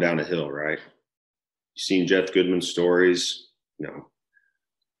snowball going down a hill, right? You've seen Jeff Goodman's stories, he's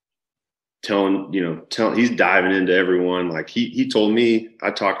diving into everyone. Like he told me,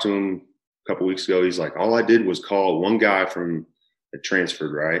 I talked to him a couple weeks ago. He's like, all I did was call one guy from that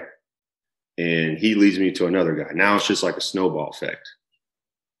transferred, right? And he leads me to another guy. Now it's just like a snowball effect.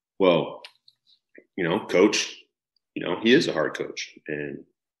 Well, coach, he is a hard coach. And,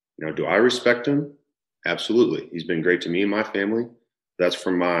 do I respect him? Absolutely. He's been great to me and my family. That's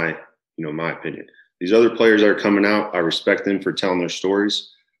from my opinion. These other players that are coming out, I respect them for telling their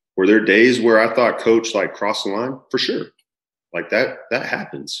stories. Were there days where I thought coach like crossed the line? For sure. Like that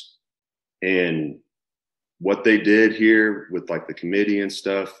happens. And what they did here with like the committee and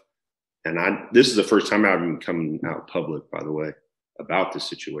stuff. And this is the first time I've been coming out public, by the way, about this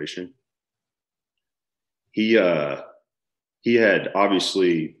situation. He had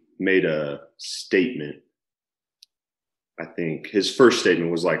obviously made a statement. I think his first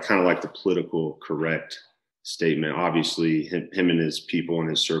statement was like kind of like the political correct statement. Obviously him and his people in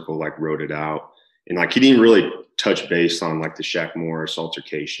his circle like wrote it out, and like he didn't really touch base on like the Shaq Morris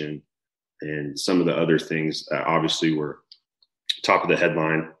altercation and some of the other things that obviously were top of the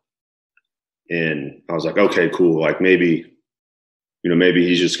headline. And I was like, okay, cool. Like maybe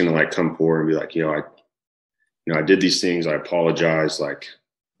he's just gonna like come forward and be like, I did these things. I apologize. Like,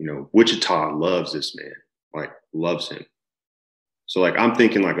 Wichita loves this man, like loves him. So like I'm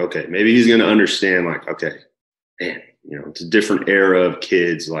thinking like, okay, maybe he's gonna understand like, okay, man, it's a different era of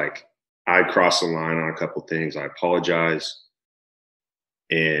kids. Like I crossed the line on a couple things. I apologize.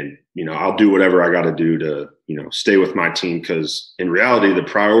 And, I'll do whatever I got to do to, stay with my team. Because in reality, the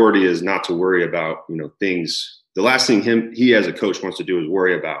priority is not to worry about, things. The last thing he as a coach wants to do is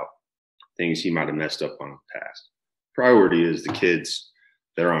worry about things he might have messed up on in the past. Priority is the kids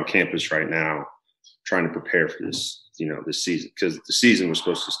that are on campus right now trying to prepare for this, this season. Because the season was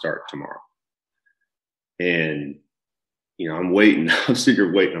supposed to start tomorrow. And, I'm waiting. I'm sitting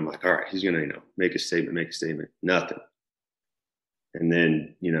here waiting. I'm like, all right, he's going to, make a statement. Nothing. And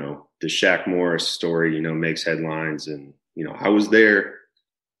then, the Shaq Morris story, makes headlines. And, I was there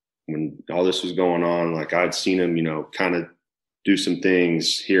when all this was going on. Like I'd seen him, kind of do some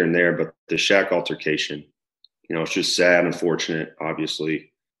things here and there. But the Shaq altercation, it's just sad, unfortunate,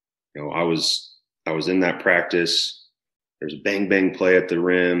 obviously. I was in that practice. There's a bang, bang play at the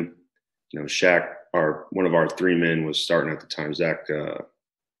rim. Shaq, one of our three men was starting at the time, Zach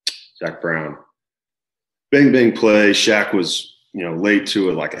Brown. Bang, bang play. Shaq was, late to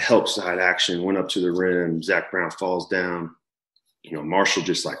it, like a help side action, went up to the rim. Zach Brown falls down. Marshall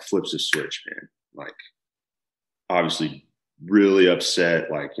just like flips a switch, man. Like obviously really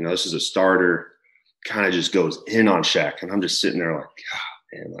upset. Like, this is a starter, kind of just goes in on Shaq. And I'm just sitting there like, God,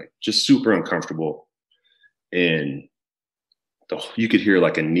 man, like just super uncomfortable. And you could hear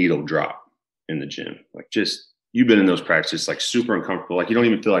like a needle drop in the gym. Like just, you've been in those practices, like super uncomfortable. Like you don't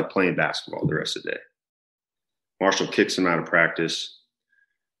even feel like playing basketball the rest of the day. Marshall kicks him out of practice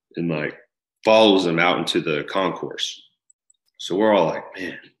and like follows him out into the concourse. So we're all like,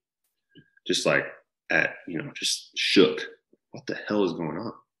 man, just like just shook. What the hell is going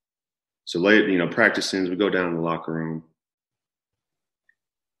on? So late, practice ends, we go down in the locker room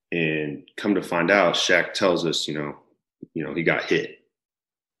and come to find out, Shaq tells us, he got hit.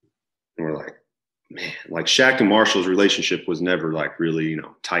 And we're like, man, like Shaq and Marshall's relationship was never like really,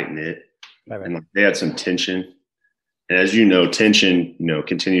 tight knit. Right. And like, they had some tension. And as tension,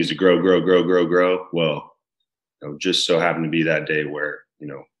 continues to grow. Well, just so happened to be that day where,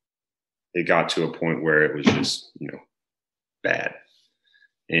 it got to a point where it was just, bad.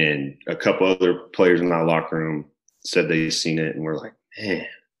 And a couple other players in that locker room said they seen it, and we're like, man,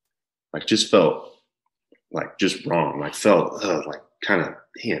 like just felt like just wrong. Like felt like kind of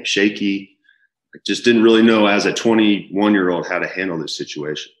shaky. Like just didn't really know as a 21-year-old how to handle this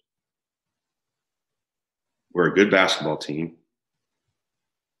situation. We're a good basketball team.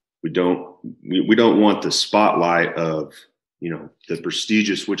 We don't want the spotlight of, the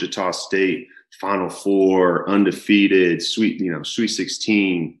prestigious Wichita State Final Four, undefeated, Sweet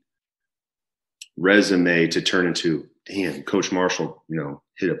 16 resume to turn into, damn, Coach Marshall,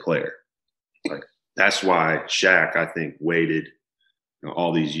 hit a player. Like that's why Shaq, I think, waited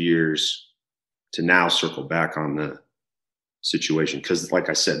all these years to now circle back on the situation. Because like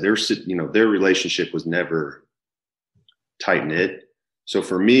I said, their relationship was never tight knit. So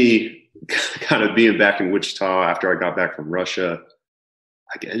for me, kind of being back in Wichita after I got back from Russia,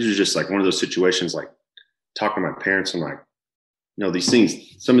 it was just like one of those situations, like talking to my parents, I'm like, these things,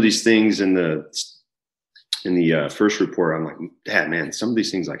 some of these things in the first report, I'm like, Dad, man, some of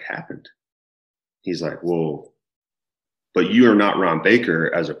these things like happened. He's like, well, but you are not Ron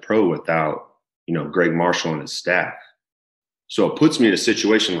Baker as a pro without, Gregg Marshall and his staff. So it puts me in a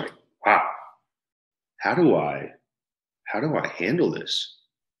situation like, wow, how do I handle this?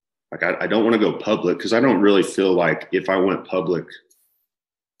 Like, I don't want to go public, because I don't really feel like if I went public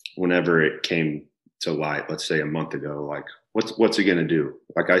whenever it came to light, let's say a month ago, like what's it going to do?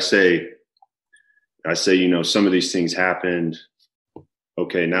 Like I say, some of these things happened.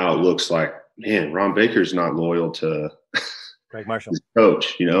 Okay, now it looks like, man, Ron Baker's not loyal to Gregg Marshall, his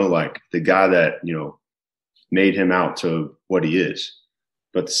coach, like the guy that, made him out to what he is.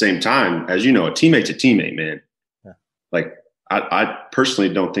 But at the same time, as you know, a teammate's a teammate, man. Yeah. Like I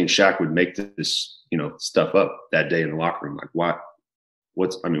personally don't think Shaq would make this, stuff up that day in the locker room. Like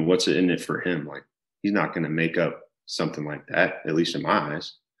what's in it for him? Like, he's not going to make up something like that, at least in my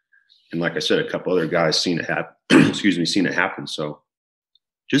eyes. And like I said, a couple other guys seen it happen. So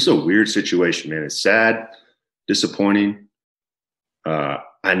just a weird situation, man. It's sad, disappointing.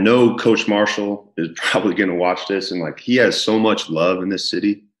 I know Coach Marshall is probably going to watch this, and like, he has so much love in this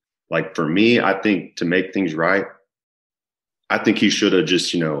city. Like, for me, I think to make things right, I think he should have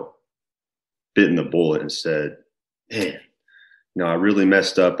just, bitten the bullet and said, man, I really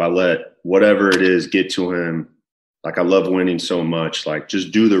messed up. I let whatever it is get to him. Like, I love winning so much. Like,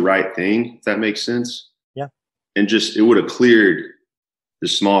 just do the right thing, if that makes sense. Yeah. And just, it would have cleared the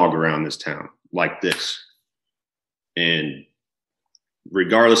smog around this town like this. And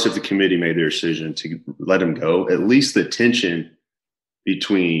regardless if the committee made their decision to let him go, at least the tension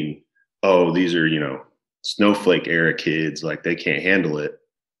between, these are, snowflake era kids, like they can't handle it.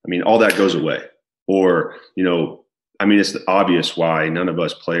 I mean, all that goes away. Or, it's obvious why none of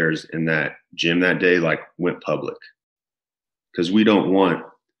us players in that gym that day, like, went public. Because we don't want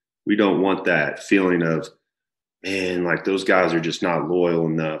that feeling of, man, like, those guys are just not loyal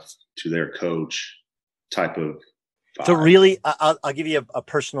enough to their coach type of vibe. So really, I'll give you a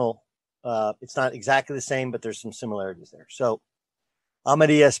personal, it's not exactly the same, but there's some similarities there. So I'm at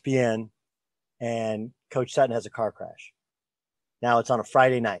ESPN, and Coach Sutton has a car crash. Now it's on a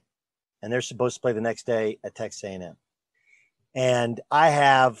Friday night, and they're supposed to play the next day at Texas A&M. And I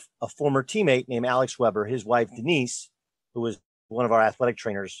have a former teammate named Alex Weber, his wife, Denise, who was one of our athletic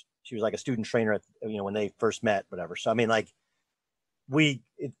trainers. She was like a student trainer at, when they first met, whatever. So, I mean, like,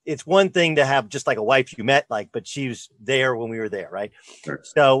 it's one thing to have just like a wife you met, like, but she was there when we were there. Right. Sure.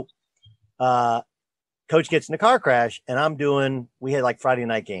 So, Coach gets in a car crash, and we had like Friday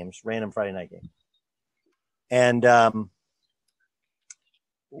night games, random Friday night games. And,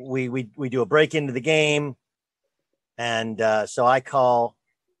 we do a break into the game. And, so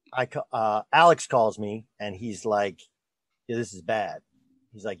Alex calls me, and he's like, yeah, this is bad.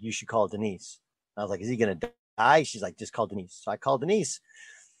 He's like, you should call Denise. I was like, is he going to die? She's like, just call Denise. So I called Denise,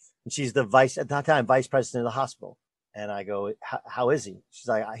 and she's vice president of the hospital. And I go, how is he? She's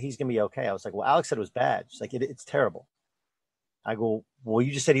like, he's going to be okay. I was like, well, Alex said it was bad. She's like, it's terrible. I go, well,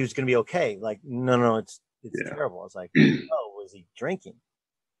 you just said he was going to be okay. Like, no, it's terrible. I was like, oh, was he drinking?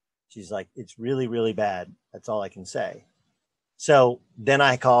 She's like, it's really, really bad. That's all I can say. So then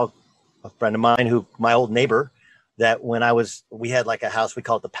I call a friend of mine, my old neighbor, that we had like a house, we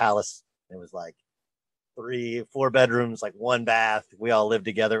called it the Palace. It was like 3-4 bedrooms, like 1 bath. We all lived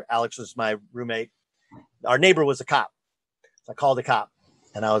together. Alex was my roommate. Our neighbor was a cop. So I called the cop,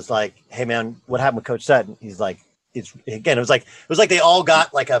 and I was like, hey man, what happened with Coach Sutton? He's like, it was like they all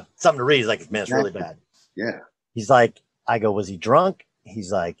got like something to read. He's like, man, it's really bad. Yeah. He's like, I go, was he drunk?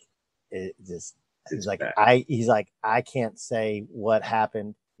 He's like, I can't say what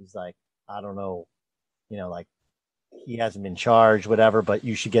happened. He's like, I don't know, like, he hasn't been charged, whatever, but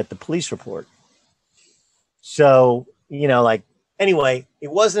you should get the police report. So, anyway,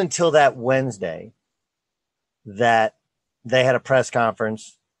 it wasn't until that Wednesday that they had a press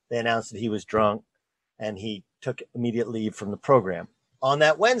conference. They announced that he was drunk, and he took immediate leave from the program. On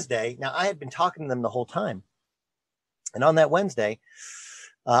that Wednesday, now I had been talking to them the whole time. And on that Wednesday,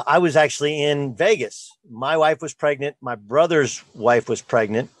 I was actually in Vegas. My wife was pregnant. My brother's wife was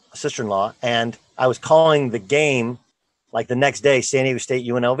pregnant, sister-in-law. And I was calling the game like the next day, San Diego State,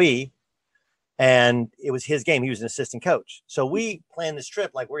 UNLV. And it was his game. He was an assistant coach. So we planned this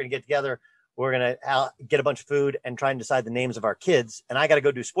trip. Like, we're going to get together. We're going to get a bunch of food and try and decide the names of our kids. And I got to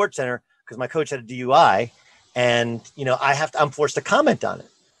go do Sports Center because my coach had a DUI. And, I'm forced to comment on it.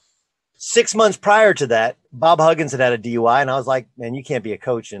 6 months prior to that, Bob Huggins had a DUI. And I was like, man, you can't be a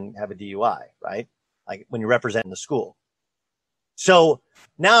coach and have a DUI, right? Like, when you're representing the school. So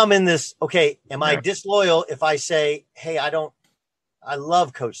now I'm in this, okay, am I disloyal if I say, hey, I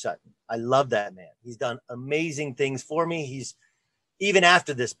love Coach Sutton. I love that man. He's done amazing things for me. even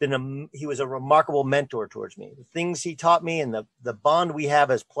after this, he was a remarkable mentor towards me. The things he taught me and the bond we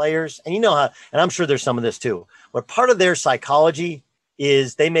have as players. And you know how, and I'm sure there's some of this too, where part of their psychology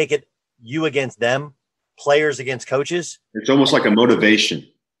is they make it you against them, players against coaches. It's almost like a motivation.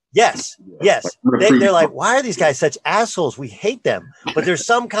 Yes. Yes. They're like, why are these guys such assholes? We hate them. But there's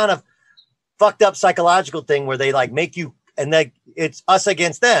some kind of fucked up psychological thing where they like make you, and it's us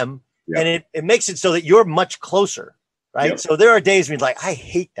against them. Yeah. And it makes it so that you're much closer. Right. Yep. So there are days when you're like, I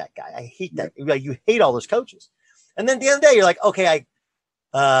hate that guy. I hate that. Like, you hate all those coaches. And then at the end of the day, you're like, okay,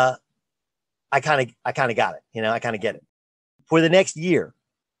 I kind of got it. You know, I kind of get it. For the next year,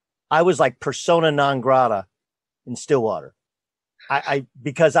 I was like persona non grata in Stillwater.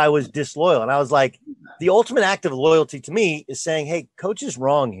 Because I was disloyal. And I was like, the ultimate act of loyalty to me is saying, hey, coach is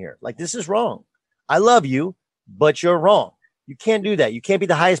wrong here. Like, this is wrong. I love you, but you're wrong. You can't do that. You can't be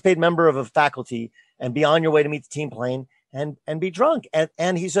the highest paid member of a faculty and be on your way to meet the team plane and be drunk.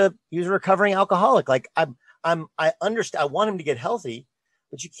 And he's a recovering alcoholic. Like I understand. I want him to get healthy,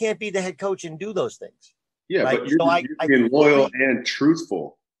 but you can't be the head coach and do those things. Yeah, right? but you're being loyal and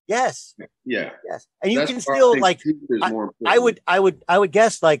truthful. Yes. Yeah. Yes. And you can still like, I would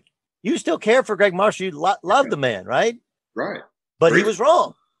guess like you still care for Gregg Marshall. You love the man, right? Right. But he was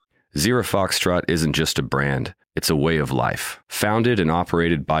wrong. Zero Foxtrot isn't just a brand. It's a way of life. Founded and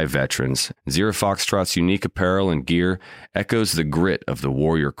operated by veterans, Zero Foxtrot's unique apparel and gear echoes the grit of the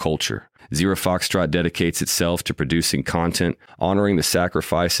warrior culture. Zero Foxtrot dedicates itself to producing content, honoring the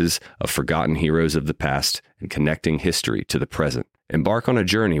sacrifices of forgotten heroes of the past, and connecting history to the present. Embark on a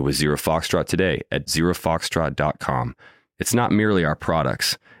journey with Zero Foxtrot today at zerofoxtrot.com. It's not merely our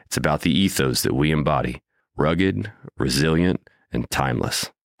products. It's about the ethos that we embody. Rugged, resilient, and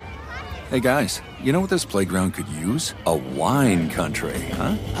timeless. Hey guys, you know what this playground could use? A wine country,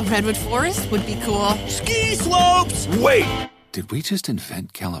 huh? A redwood forest would be cool. Ski slopes! Wait! Did we just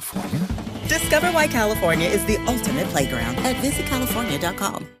invent California? Discover why California is the ultimate playground at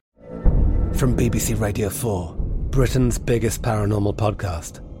visitcalifornia.com. From BBC Radio 4, Britain's biggest paranormal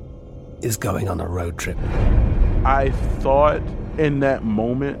podcast is going on a road trip. I thought in that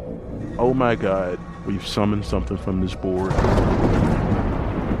moment, oh my God, we've summoned something from this board.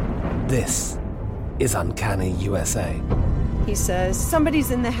 This is Uncanny USA. He says, somebody's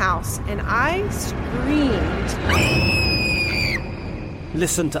in the house, and I screamed.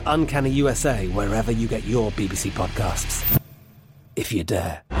 Listen to Uncanny USA wherever you get your BBC podcasts, if you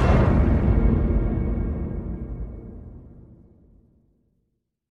dare.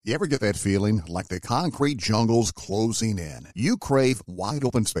 You ever get that feeling like the concrete jungle's closing in? You crave wide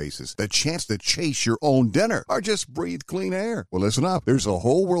open spaces, the chance to chase your own dinner, or just breathe clean air. Well, listen up. There's a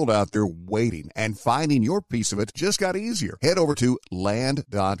whole world out there waiting, and finding your piece of it just got easier. Head over to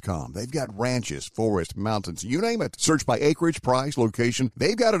Land.com. They've got ranches, forests, mountains, you name it. Search by acreage, price, location.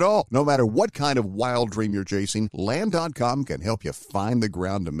 They've got it all. No matter what kind of wild dream you're chasing, Land.com can help you find the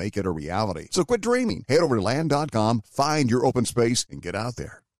ground to make it a reality. So quit dreaming. Head over to Land.com, find your open space, and get out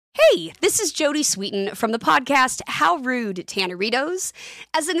there. Hey, this is Jody Sweeten from the podcast How Rude, Tanneritos.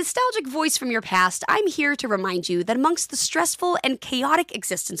 As a nostalgic voice from your past, I'm here to remind you that amongst the stressful and chaotic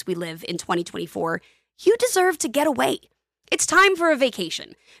existence we live in 2024, you deserve to get away. It's time for a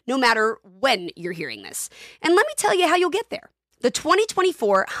vacation, no matter when you're hearing this. And let me tell you how you'll get there. The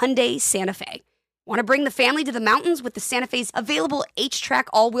 2024 Hyundai Santa Fe. Want to bring the family to the mountains with the Santa Fe's available H-Track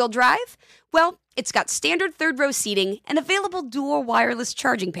all-wheel drive? Well, it's got standard third-row seating and available dual wireless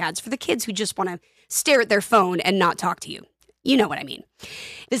charging pads for the kids who just want to stare at their phone and not talk to you. You know what I mean.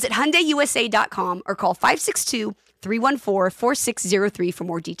 Visit HyundaiUSA.com or call 562-314-4603 for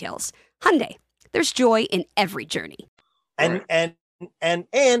more details. Hyundai, there's joy in every journey. And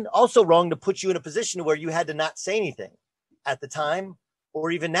also wrong to put you in a position where you had to not say anything at the time or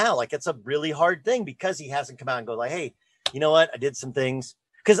even now. Like, it's a really hard thing because he hasn't come out and go like, hey, you know what? I did some things.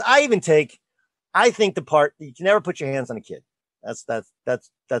 Because I think the part you can never put your hands on a kid. That's been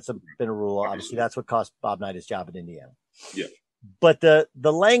a rule. Obviously, that's what cost Bob Knight his job at Indiana. Yeah. But the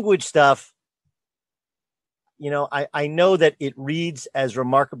language stuff, you know, I know that it reads as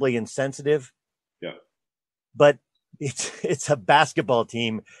remarkably insensitive. Yeah. But it's a basketball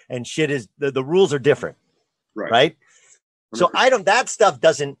team, and shit is the rules are different. Right. So that stuff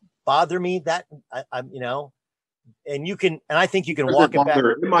doesn't bother me. That I'm you know. And I think you can walk it back.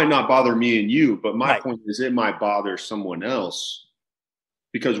 It might not bother me and you, but my point is it might bother someone else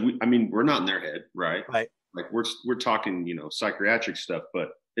because we're not in their head, right? Right. Like we're talking, psychiatric stuff,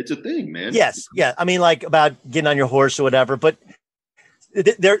 but it's a thing, man. Yes. Yeah. I mean, like about getting on your horse or whatever, but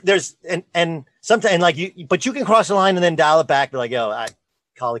there's sometimes but you can cross the line and then dial it back. Be like, yo, I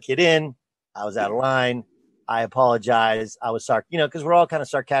call a kid in. I was out of line. I apologize. I was because we're all kind of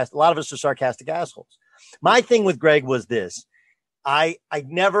sarcastic. A lot of us are sarcastic assholes. My thing with Gregg was this. I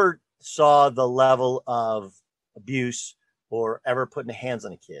never saw the level of abuse or ever putting hands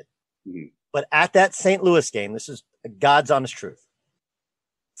on a kid. Mm-hmm. But at that St. Louis game, this is God's honest truth.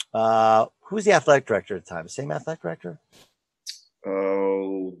 Who was the athletic director at the time? The same athletic director?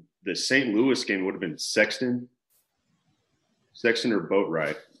 Oh, the St. Louis game would have been Sexton or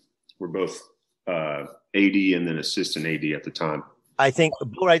Boatwright. We're both AD and then assistant AD at the time. I think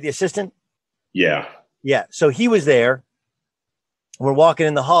Boatwright, the assistant? Yeah. Yeah. So he was there. We're walking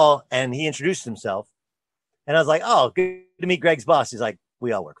in the hall and he introduced himself. And I was like, oh, good to meet Gregg's boss. He's like,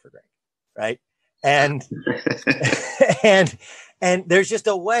 we all work for Gregg. Right. And, and there's just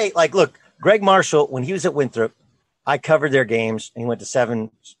a way, like, look, Gregg Marshall, when he was at Winthrop, I covered their games and he went to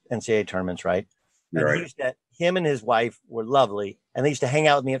 7 NCAA tournaments. Right. And right. Him and his wife were lovely. And they used to hang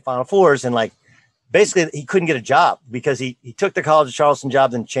out with me at Final Fours. And like, basically he couldn't get a job because he took the College of Charleston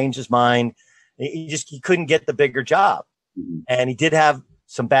job, then changed his mind. He couldn't get the bigger job. Mm-hmm. And he did have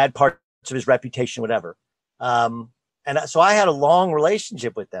some bad parts of his reputation, whatever. And so I had a long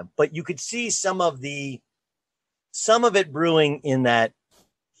relationship with them, but you could see some of it brewing in that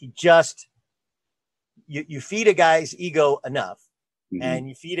he just, you feed a guy's ego enough. Mm-hmm. And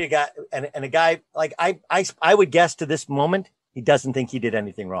you feed a guy and a guy like I would guess to this moment, he doesn't think he did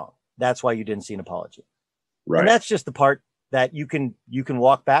anything wrong. That's why you didn't see an apology. Right. And that's just the part that you can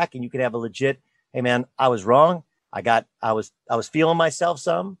walk back and you can have a legit, hey man, I was wrong. I was feeling myself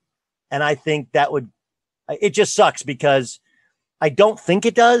some. And I think it just sucks because I don't think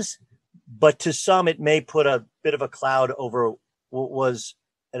it does, but to some it may put a bit of a cloud over what was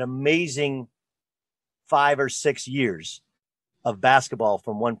an amazing 5 or 6 years of basketball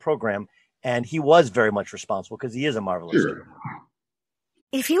from one program. And he was very much responsible because he is a marvelous kid.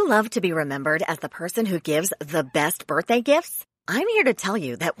 If you love to be remembered as the person who gives the best birthday gifts, I'm here to tell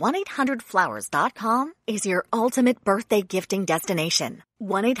you that 1-800-Flowers.com is your ultimate birthday gifting destination.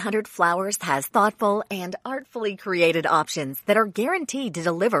 1-800-Flowers has thoughtful and artfully created options that are guaranteed to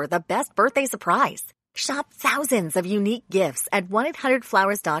deliver the best birthday surprise. Shop thousands of unique gifts at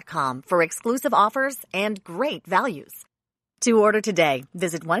 1-800-Flowers.com for exclusive offers and great values. To order today,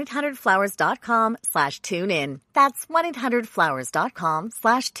 visit 1-800-Flowers.com/tune-in. That's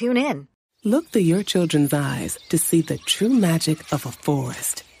 1-800-Flowers.com/tune-in. Look through your children's eyes to see the true magic of a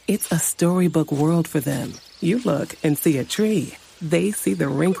forest. It's a storybook world for them. You look and see a tree. They see the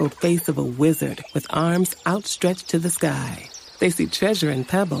wrinkled face of a wizard with arms outstretched to the sky. They see treasure in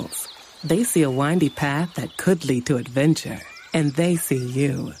pebbles. They see a windy path that could lead to adventure. And they see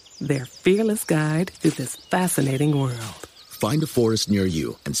you, their fearless guide through this fascinating world. Find a forest near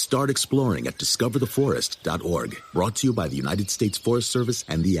you and start exploring at discovertheforest.org. Brought to you by the United States Forest Service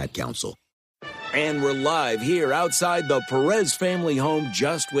and the Ad Council. And we're live here outside the Perez family home,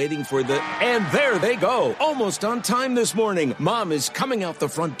 just waiting for And there they go, almost on time this morning. Mom is coming out the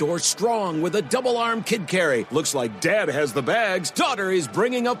front door strong with a double-arm kid carry. Looks like Dad has the bags. Daughter is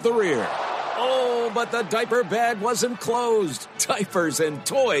bringing up the rear. Oh, but the diaper bag wasn't closed. Diapers and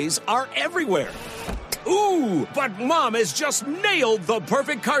toys are everywhere. Ooh, but Mom has just nailed the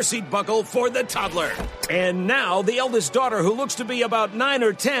perfect car seat buckle for the toddler. And now the eldest daughter, who looks to be about 9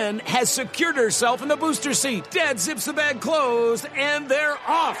 or 10, has secured herself in the booster seat. Dad zips the bag closed, and they're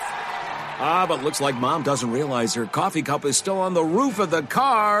off. But looks like Mom doesn't realize her coffee cup is still on the roof of the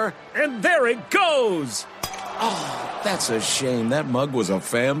car. And there it goes. Oh, that's a shame. That mug was a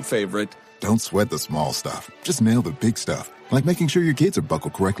fam favorite. Don't sweat the small stuff. Just nail the big stuff. Like making sure your kids are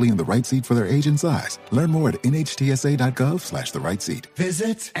buckled correctly in the right seat for their age and size. Learn more at nhtsa.gov/the right seat.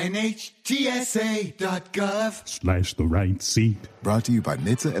 Visit nhtsa.gov/the right seat. Brought to you by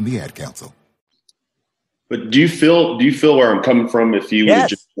NHTSA and the Ad Council. But do you feel where I'm coming from if you would have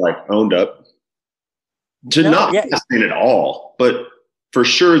just like owned up? Not at all, but for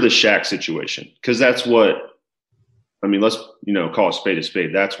sure the Shaq situation. Because that's what, I mean, let's, call a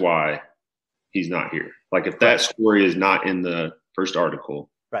spade. That's why he's not here. Like if that story is not in the first article,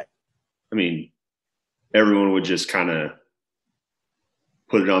 right? I mean, everyone would just kind of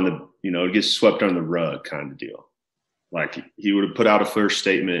put it on the, it gets swept under the rug kind of deal. Like he would have put out a first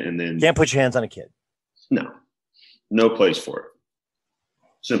statement and then can't put your hands on a kid. No place for it.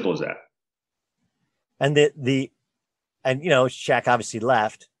 Simple as that. And Shaq obviously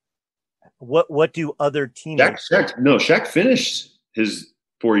left. What do other teammates? Shaq finished his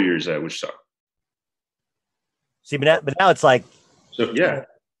 4 years at Wichita. See, but now it's like,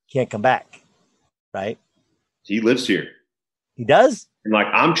 can't come back, right? He lives here. He does? And like,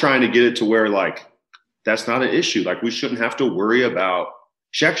 I'm trying to get it to where like, that's not an issue. Like we shouldn't have to worry about,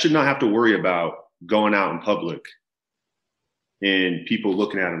 Shaq should not have to worry about going out in public and people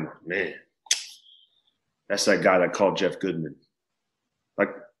looking at him like, man, that's that guy that called Jeff Goodman. Like,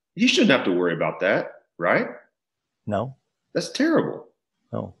 he shouldn't have to worry about that, right? No. That's terrible.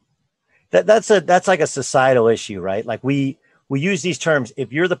 No. That's like a societal issue, right? Like we use these terms.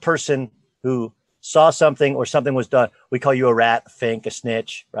 If you're the person who saw something or something was done, we call you a rat, a fink, a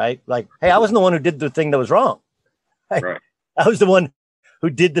snitch, right? Like, hey, I wasn't the one who did the thing that was wrong. Right. I was the one who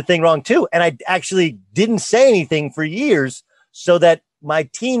did the thing wrong too. And I actually didn't say anything for years so that my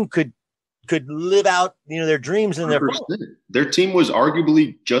team could live out, their dreams and their team was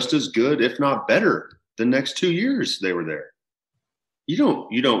arguably just as good, if not better, the next 2 years they were there. You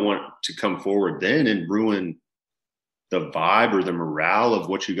don't want to come forward then and ruin the vibe or the morale of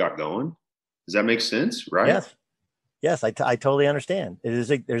what you got going. Does that make sense? Right? Yes. I totally understand. There's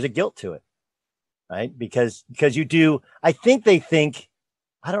a guilt to it, right? Because you do. I think they think.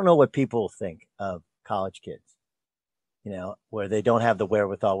 I don't know what people think of college kids. Where they don't have the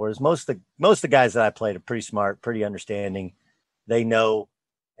wherewithal. Whereas most of the guys that I played are pretty smart, pretty understanding. They know,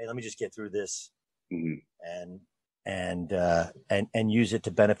 hey, let me just get through this, and use it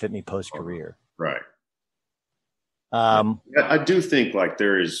to benefit me post career. Right. I do think like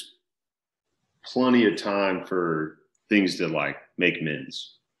there is plenty of time for things to like make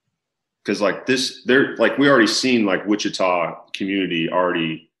amends. Because like this, they're like we already seen like Wichita community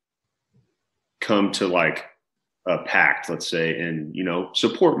already come to like a pact, let's say, and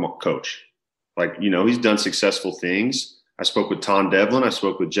support coach. Like he's done successful things. I spoke with Tom Devlin. I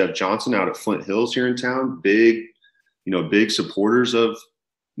spoke with Jeff Johnson out at Flint Hills here in town. Big supporters of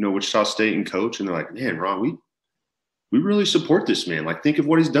Wichita State and coach, and they're like, man, Ron, we really support this man. Like, think of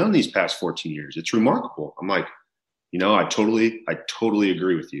what he's done these past 14 years. It's remarkable. I'm like, I totally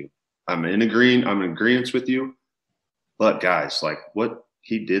agree with you. I'm in agreement with you. But guys, like what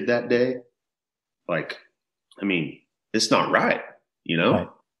he did that day, like, I mean, it's not right,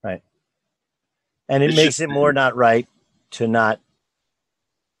 Right. And it makes it more not right to not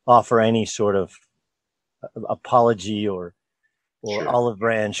offer any sort of apology or olive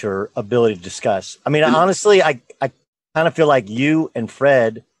branch or ability to discuss. I mean, honestly, I kind of feel like you and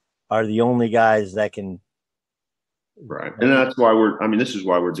Fred are the only guys that can. Right. And that's why this is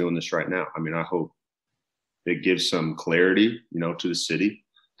why we're doing this right now. I mean, I hope it gives some clarity, to the city.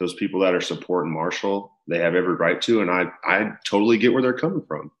 Those people that are supporting Marshall, they have every right to, and I totally get where they're coming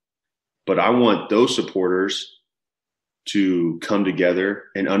from. But I want those supporters to come together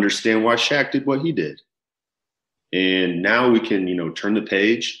and understand why Shaq did what he did. And now we can, turn the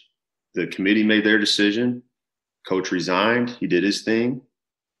page. The committee made their decision. Coach resigned. He did his thing.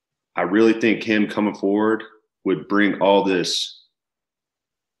 I really think him coming forward would bring all this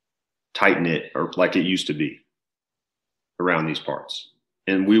tight-knit, or like it used to be, around these parts.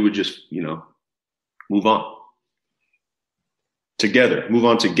 And we would just, move on together,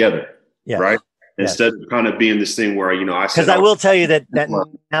 right? Instead of kind of being this thing where, I said, because I will tell you that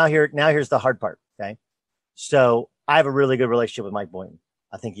now here's the hard part. Okay. So I have a really good relationship with Mike Boynton.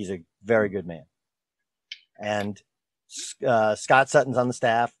 I think he's a very good man. And Scott Sutton's on the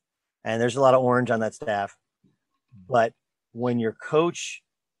staff, and there's a lot of orange on that staff. But when your coach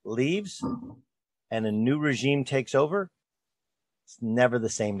leaves and a new regime takes over, it's never the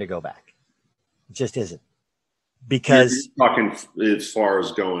same to go back. It just isn't. Because you're talking as far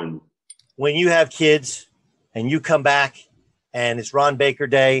as going, when you have kids and you come back and it's Ron Baker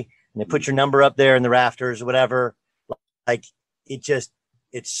Day and they put your number up there in the rafters or whatever, like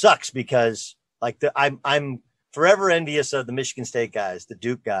it sucks because like I'm forever envious of the Michigan State guys, the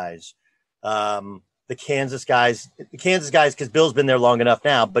Duke guys, the Kansas guys, because Bill's been there long enough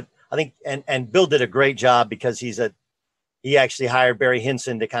now. But I think and Bill did a great job because he actually hired Barry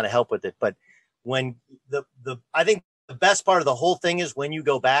Hinson to kind of help with it. But when I think the best part of the whole thing is when you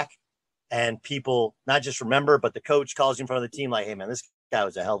go back and people not just remember, but the coach calls you in front of the team like, hey man, this guy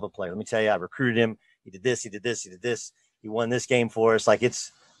was a hell of a player. Let me tell you, I recruited him. He did this, he did this, he did this. He won this game for us. Like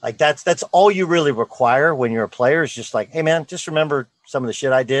it's like that's all you really require when you're a player is just like, hey man, just remember some of the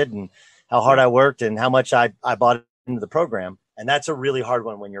shit I did and how hard I worked and how much I bought into the program. And that's a really hard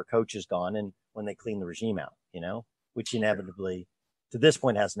one when your coach is gone and when they clean the regime out, which inevitably to this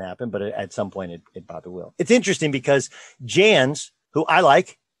point hasn't happened, but at some point it probably will. It's interesting because Jans, who I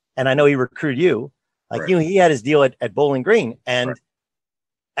like, and I know he recruited you, like he had his deal at Bowling Green. And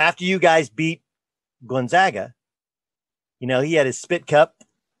after you guys beat Gonzaga, he had his spit cup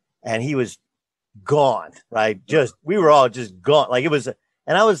and he was gone, right? We were all just gone. Like it was,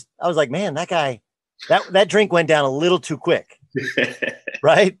 and I was like, man, that guy, that drink went down a little too quick.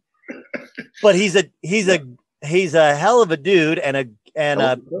 Right. But he's a hell of a dude and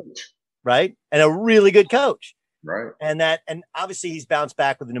a right? And a really good coach. Right. And obviously he's bounced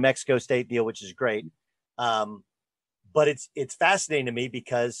back with the New Mexico State deal, which is great. But it's fascinating to me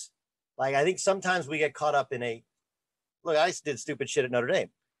because, like, I think sometimes we get caught up in I did stupid shit at Notre Dame,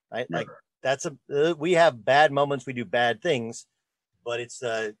 right? Yeah. Like we have bad moments, we do bad things, but it's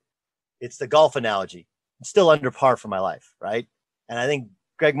the golf analogy. I'm still under par for my life, right? And I think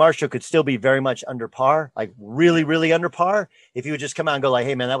Gregg Marshall could still be very much under par, like really, really under par, if he would just come out and go like,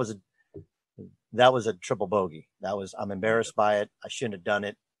 "Hey man, that was a triple bogey. I'm embarrassed by it. I shouldn't have done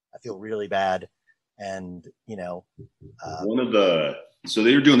it. I feel really bad." And, so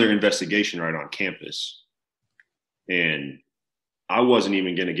they were doing their investigation right on campus, and I wasn't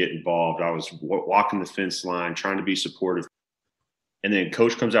even going to get involved. I was walking the fence line, trying to be supportive. And then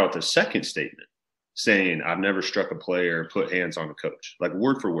coach comes out with a second statement saying, "I've never struck a player, put hands on a coach," like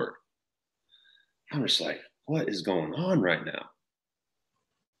word for word. I'm just like, what is going on right now?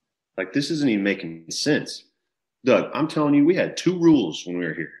 Like, this isn't even making sense. Doug, I'm telling you, we had 2 rules when we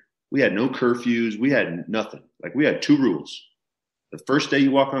were here. We had no curfews. We had nothing. Like, we had 2 rules. The first day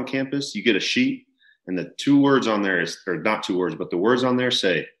you walk on campus, you get a sheet, and the 2 words on there or not 2 words, but the words on there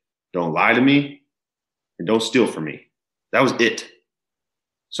say, "Don't lie to me and don't steal from me." That was it.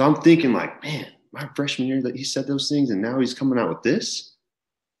 So I'm thinking like, man, my freshman year that he said those things, and now he's coming out with this.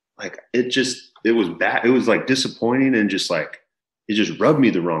 Like, it was bad. It was like disappointing, and just like, it just rubbed me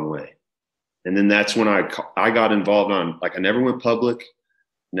the wrong way. And then that's when I got involved on, like, I never went public,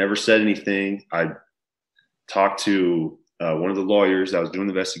 never said anything. I talked to one of the lawyers that was doing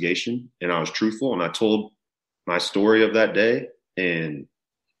the investigation, and I was truthful, and I told my story of that day, and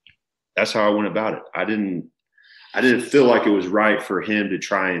that's how I went about it. I didn't feel like it was right for him to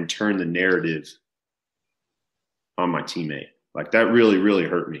try and turn the narrative on my teammate. Like, that really, really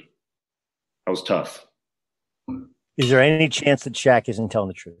hurt me. That was tough. Is there any chance that Shaq isn't telling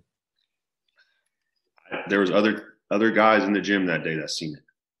the truth? There was other guys in the gym that day that seen it.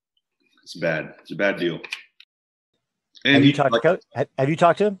 It's bad. It's a bad deal. And have you talked to Coach? Have you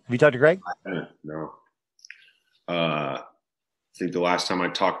talked to him? Have you talked to Gregg? No. I think the last time I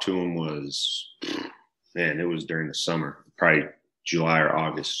talked to him was, it was during the summer, probably July or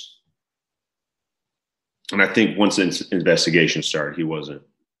August. And I think once the investigation started, he wasn't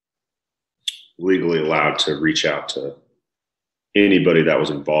legally allowed to reach out to anybody that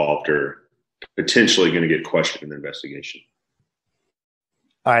was involved or potentially going to get questioned in the investigation.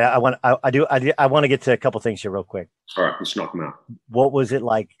 All right, I want to get to a couple things here real quick. All right, let's knock them out. What was it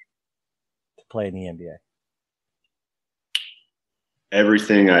like to play in the NBA?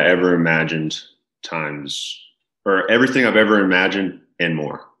 Everything I ever imagined everything I've ever imagined and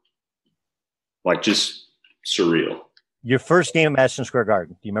more. Like, just surreal. Your first game at Madison Square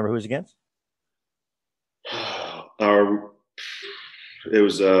Garden, do you remember who it was against? It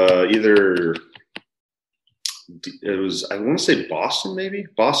was I want to say Boston, maybe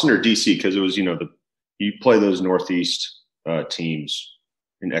Boston or DC, because it was, you play those Northeast teams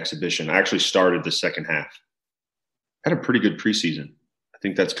in exhibition. I actually started the second half. Had a pretty good preseason. I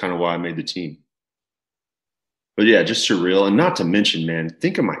think that's kind of why I made the team. But yeah, just surreal. And not to mention, man,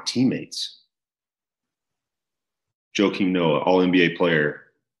 think of my teammates. Joakim Noah, All-NBA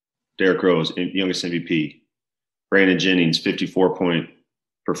player. Derrick Rose, youngest MVP. Brandon Jennings, 54-point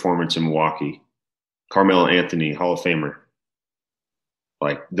performance in Milwaukee. Carmelo Anthony, Hall of Famer.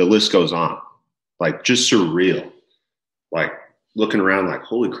 Like, the list goes on. Like, just surreal. Like, looking around like,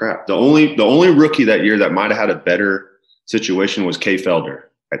 holy crap. The only rookie that year that might have had a better situation was Kay Felder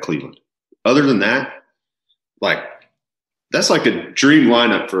at Cleveland. Other than that, like, that's like a dream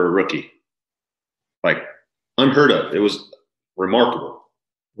lineup for a rookie. Like, unheard of. It was remarkable.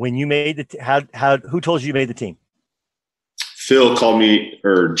 When you made who told you you made the team? Phil called me,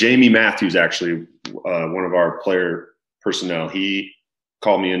 or Jamie Matthews, actually, one of our player personnel. He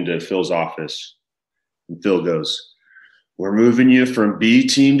called me into Phil's office, and Phil goes, "We're moving you from B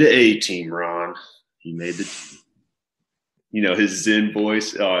team to A team, Ron." He made the team. His Zen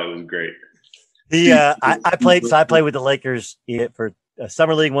voice. Oh, it was great. I played with the Lakers for a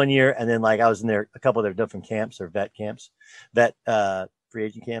summer league one year, and then I was in there a couple of their different camps or vet free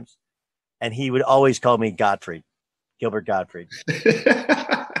agent camps, and he would always call me Gilbert Gottfried.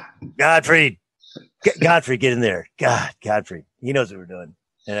 Gottfried, get in there. Gottfried. He knows what we're doing.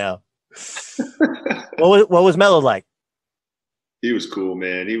 What was Melo like? He was cool,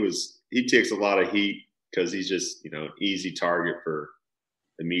 man. He takes a lot of heat because he's just, easy target for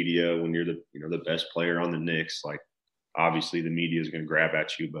the media when you're the best player on the Knicks. Like, obviously the media is going to grab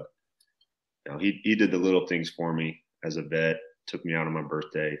at you, but he did the little things for me as a vet. Took me out on my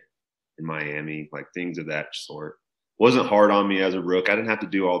birthday in Miami, like things of that sort. wasn't hard on me as a rook. I didn't have to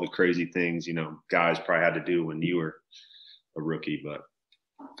do all the crazy things, guys probably had to do when you were a rookie, but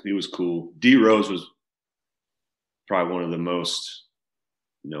he was cool. D Rose was probably one of the most,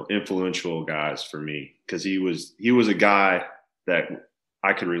 influential guys for me, because he was a guy that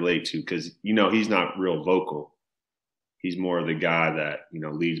I could relate to, because, he's not real vocal. He's more of the guy that,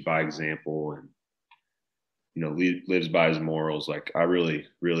 leads by example and, lives by his morals. Like, I really,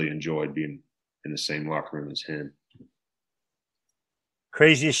 really enjoyed being in the same locker room as him.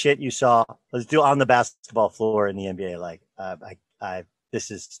 Craziest shit you saw? Let's do on the basketball floor in the NBA. Like,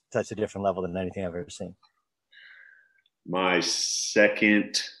 this is such a different level than anything I've ever seen. My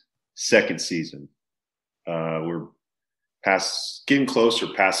second season, we're getting closer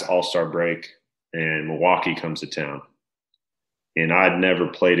past the All-Star break, and Milwaukee comes to town. And I'd never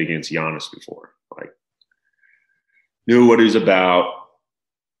played against Giannis before. Like, knew what he was about.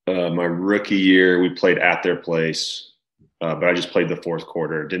 My rookie year, we played at their place, but I just played the fourth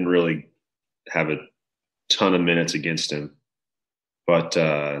quarter. Didn't really have a ton of minutes against him. But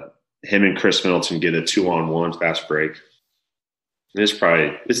him and Chris Middleton get a 2-on-1 fast break. And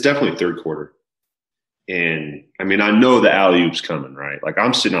it's definitely third quarter. And, I mean, I know the alley-oop's coming, right? Like,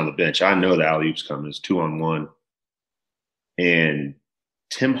 I'm sitting on the bench. I know the alley-oop's coming. It's 2-on-1. And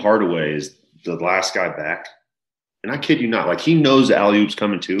Tim Hardaway is the last guy back. And I kid you not, like, he knows the alley-oop's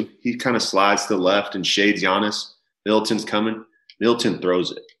coming too. He kind of slides to the left and shades Giannis. Middleton's coming. Middleton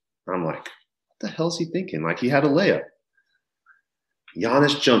throws it. I'm like, what the hell is he thinking? Like, he had a layup.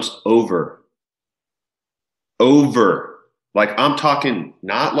 Giannis jumps over. Like, I'm talking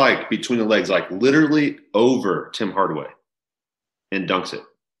not like between the legs, like literally over Tim Hardaway, and dunks it.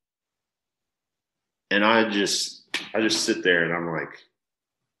 And I just sit there and I'm like,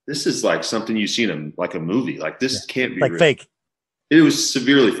 this is like something you see in like a movie. Like, this can't be like real. Fake. It was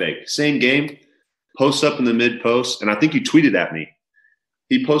severely fake. Same game, posts up in the mid post, and I think you tweeted at me.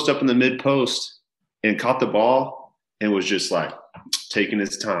 He posted up in the mid post and caught the ball and was just like taking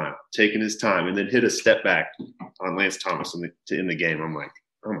his time, and then hit a step back on Lance Thomas in the game. I'm like,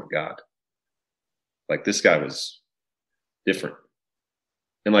 oh my God. Like, this guy was different.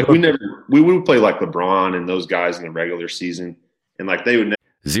 And like, we would play like LeBron and those guys in the regular season, and like they would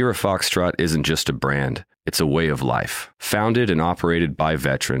Zero Foxtrot isn't just a brand, it's a way of life. Founded and operated by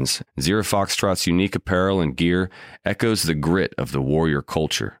veterans, Zero Foxtrot's unique apparel and gear echoes the grit of the warrior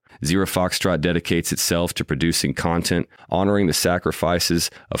culture. Zero Foxtrot dedicates itself to producing content, honoring the sacrifices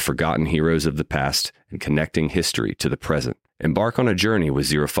of forgotten heroes of the past, and connecting history to the present. Embark on a journey with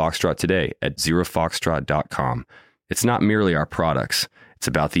Zero Foxtrot today at zerofoxtrot.com. It's not merely our products, it's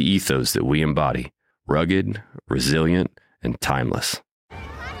about the ethos that we embody. Rugged, resilient, and timeless.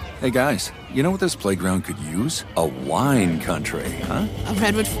 Hey guys, you know what this playground could use? A wine country, huh? A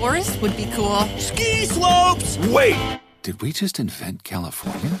redwood forest would be cool. Ski slopes! Wait! Did we just invent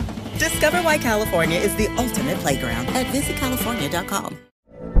California? Discover why California is the ultimate playground at visitcalifornia.com.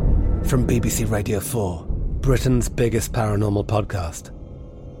 From BBC Radio 4, Britain's biggest paranormal podcast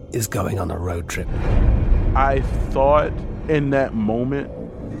is going on a road trip. I thought in that moment,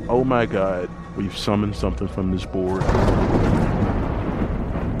 oh my God, we've summoned something from this board.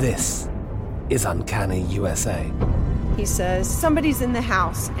 This is Uncanny USA. He says, somebody's in the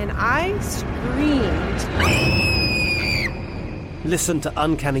house, and I screamed. Listen to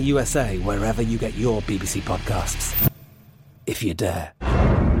Uncanny USA wherever you get your BBC podcasts, if you dare.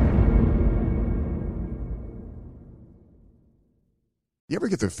 You ever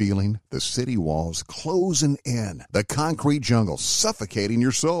get the feeling the city walls closing in, the concrete jungle suffocating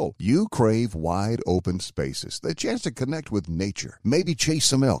your soul? You crave wide open spaces, the chance to connect with nature, maybe chase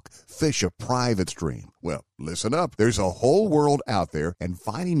some elk, fish a private stream. Well, listen up. There's a whole world out there, and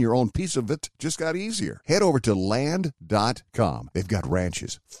finding your own piece of it just got easier. Head over to land.com. They've got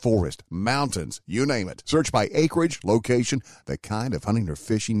ranches, forests, mountains, you name it. Search by acreage, location, the kind of hunting or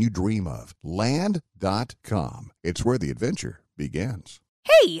fishing you dream of. Land.com. It's where the adventure begins.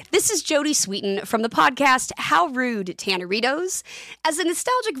 Hey, this is Jody Sweeten from the podcast How Rude, Tanneritos. As a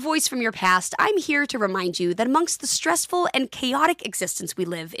nostalgic voice from your past, I'm here to remind you that amongst the stressful and chaotic existence we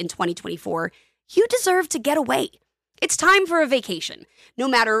live in 2024, you deserve to get away. It's time for a vacation, no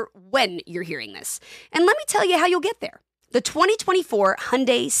matter when you're hearing this. And let me tell you how you'll get there. The 2024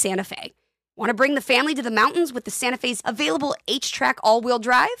 Hyundai Santa Fe. Want to bring the family to the mountains with the Santa Fe's available H-Track all-wheel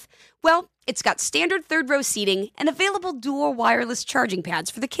drive? Well, it's got standard third-row seating and available dual wireless charging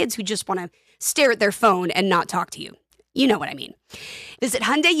pads for the kids who just want to stare at their phone and not talk to you. You know what I mean. Visit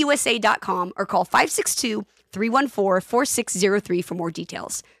HyundaiUSA.com or call 562-314-4603 for more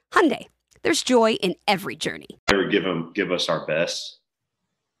details. Hyundai, there's joy in every journey. Never give us our best.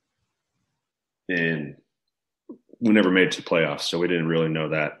 And we never made it to the playoffs, so we didn't really know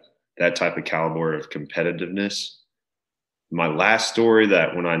that type of caliber of competitiveness. My last story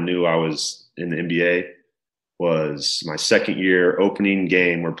that when I knew I was in the NBA was my second year opening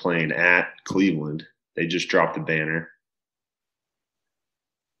game. We're playing at Cleveland. They just dropped the banner.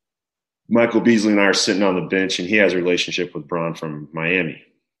 Michael Beasley and I are sitting on the bench, and he has a relationship with Bron from Miami.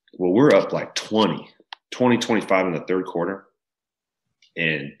 Well, we're up like 25 in the third quarter.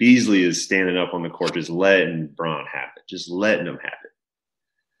 And Beasley is standing up on the court, just letting Bron have it, just letting him have it.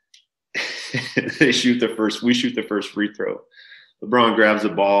 We shoot the first free throw. LeBron grabs the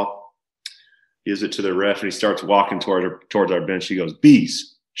ball, gives it to the ref, and he starts walking towards our bench. He goes,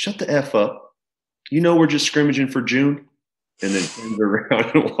 "Bees, shut the F up. You know we're just scrimmaging for June." And then turns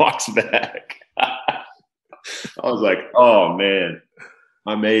around and walks back. I was like, oh, man,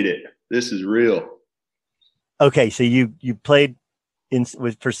 I made it. This is real. Okay, so you played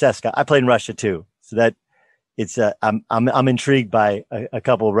for CSKA. I played in Russia too, so that it's I'm intrigued by a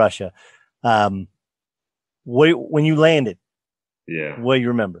couple of Russia. When you landed, what do you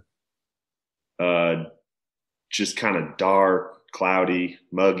remember? Just kind of dark, cloudy,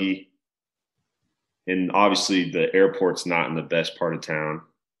 muggy, and obviously the airport's not in the best part of town,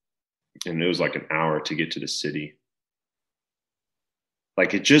 and it was like an hour to get to the city.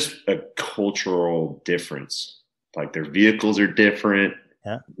 Like it's just a cultural difference. Like their vehicles are different.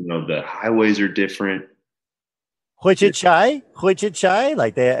 Yeah. You know, the highways are different. Wichita,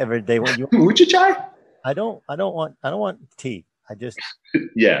 like they want you. Wichita? I don't want tea. I just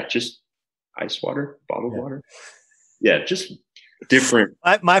just ice water, bottled water. Yeah, just different.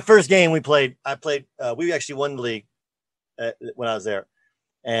 My first game we actually won the league when I was there,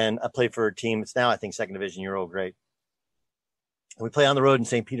 and I played for a team. It's now I think second division Euro grade. And we play on the road in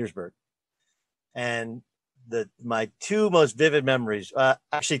St. Petersburg, and my two most vivid memories,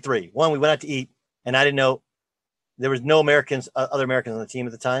 actually three. One, we went out to eat, and I didn't know there was no other Americans on the team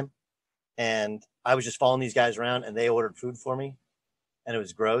at the time, and I was just following these guys around, and they ordered food for me, and it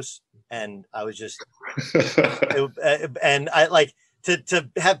was gross, and I was just, and I like to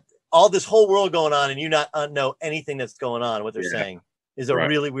have all this whole world going on, and you not know anything that's going on, what they're saying is a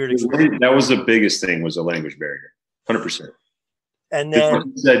really weird experience. That was the biggest thing, was the language barrier, 100%. And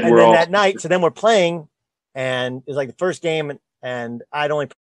then that night, so then we're playing, and it was like the first game, and I'd only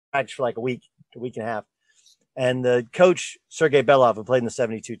practiced for like a week and a half. And the coach, Sergei Belov, who played in the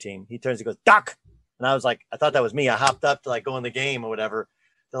 72 team, he turns and goes, "Doc." And I was like, I thought that was me. I hopped up to like go in the game or whatever,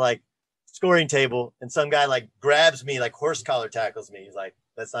 to like scoring table. And some guy like grabs me, like horse collar tackles me. He's like,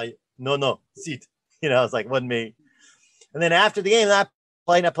 "That's not, no, sit." You know, I was like, wasn't me. And then after the game, I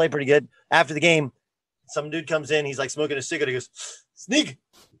played pretty good. After the game, some dude comes in. He's like smoking a cigarette. He goes, Snig.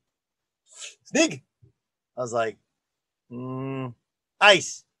 I was like,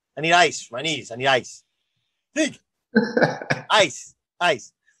 ice. I need ice for my knees. I need ice. Snig. Ice.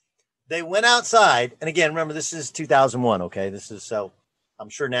 They went outside. And again, remember, this is 2001. Okay. So I'm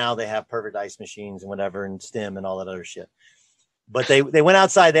sure now they have perfect ice machines and whatever, and stim and all that other shit. But they went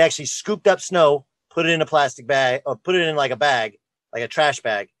outside. They actually scooped up snow, put it in a plastic bag, or put it in like a bag, like a trash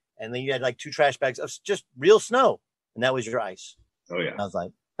bag. And then you had like 2 trash bags of just real snow. And that was your ice. Oh, yeah. I was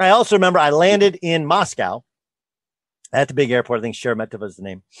like, I also remember I landed in Moscow at the big airport. I think Sheremetyevo is the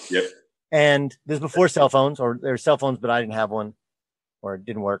name. Yep. And this was before cell phones, or there were cell phones, but I didn't have one, or it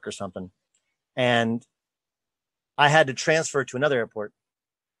didn't work or something. And I had to transfer to another airport.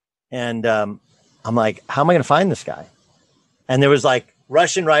 And I'm like, how am I going to find this guy? And there was like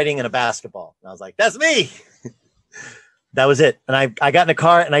Russian writing and a basketball. And I was like, that's me. That was it. And I got in a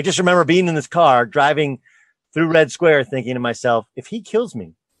car, and I just remember being in this car driving through Red Square thinking to myself, if he kills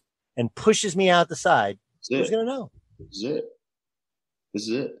me and pushes me out the side, who's going to know? This is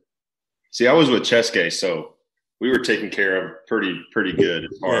it. See, I was with Cheske, so we were taken care of pretty good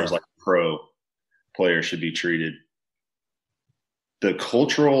as far as like pro players should be treated. The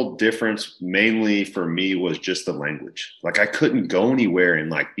cultural difference mainly for me was just the language. Like I couldn't go anywhere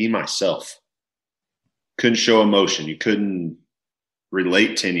and like be myself. Couldn't show emotion. You couldn't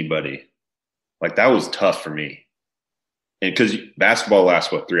relate to anybody. Like that was tough for me. And because basketball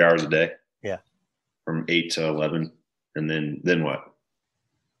lasts, 3 hours a day? Yeah. From 8 to 11. And then what?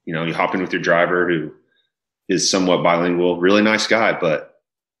 You know, you hop in with your driver who is somewhat bilingual, really nice guy. But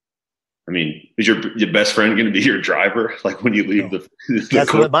I mean, is your best friend going to be your driver? Like when you leave the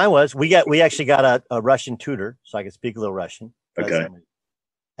That's court? what mine was. We actually got a Russian tutor, so I could speak a little Russian. Okay.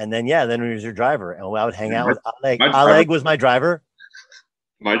 And then he was your driver, and I would hang out with Oleg. Oleg was my driver.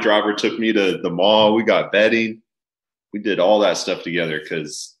 My driver took me to the mall. We got bedding. We did all that stuff together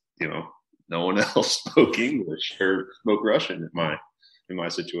because, you know, no one else spoke English or spoke Russian in my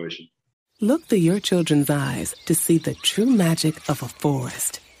situation. Look through your children's eyes to see the true magic of a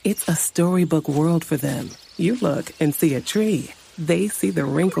forest. It's a storybook world for them. You look and see a tree. They see the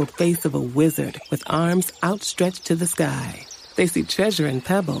wrinkled face of a wizard with arms outstretched to the sky. They see treasure in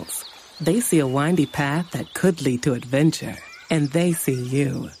pebbles. They see a windy path that could lead to adventure. And they see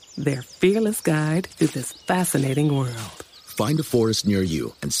you, their fearless guide through this fascinating world. Find a forest near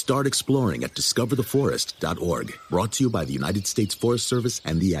you and start exploring at discovertheforest.org. Brought to you by the United States Forest Service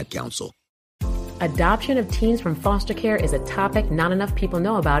and the Ad Council. Adoption of teens from foster care is a topic not enough people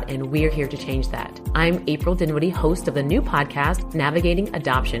know about, and we're here to change that. I'm April Dinwiddie, host of the new podcast, Navigating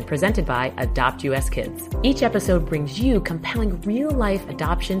Adoption, presented by Adopt US Kids. Each episode brings you compelling real-life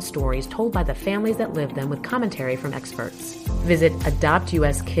adoption stories told by the families that live them with commentary from experts. Visit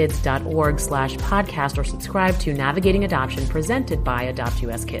adoptuskids.org/podcast or subscribe to Navigating Adoption, presented by Adopt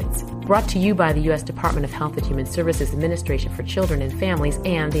US Kids. Brought to you by the U.S. Department of Health and Human Services Administration for Children and Families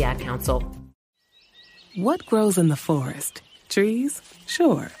and the Ad Council. What grows in the forest? Trees?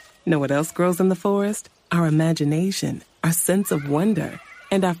 Sure. Know what else grows in the forest? Our imagination, our sense of wonder,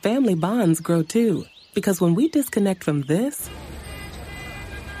 and our family bonds grow too. Because when we disconnect from this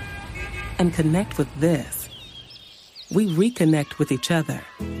and connect with this, we reconnect with each other.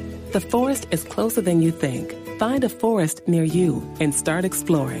 The forest is closer than you think. Find a forest near you and start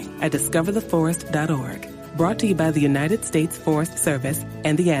exploring at discovertheforest.org. Brought to you by the United States Forest Service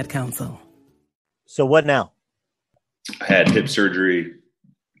and the Ad Council. So what now? I had hip surgery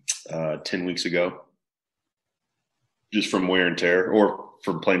 10 weeks ago, just from wear and tear or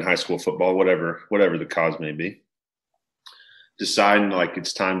from playing high school football, whatever the cause may be. Deciding like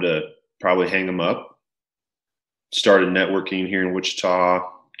it's time to probably hang them up. Started networking here in Wichita,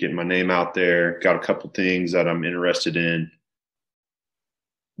 getting my name out there. Got a couple things that I'm interested in.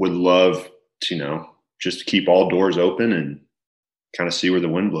 Would love to, just keep all doors open and kind of see where the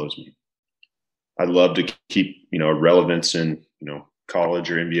wind blows me. I'd love to keep, relevance in, college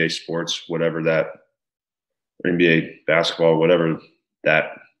or NBA sports, whatever that, or NBA basketball, whatever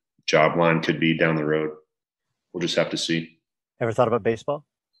that job line could be down the road. We'll just have to see. Ever thought about baseball?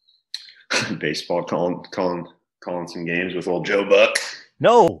 Baseball, calling some games with old Joe Buck.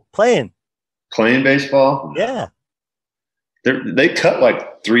 No, playing baseball. Yeah. They cut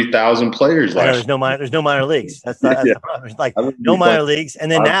like 3,000 players. There's no minor leagues. That's not, like no minor leagues.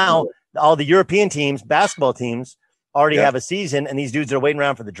 And then now all the European teams, basketball teams, already have a season, and these dudes are waiting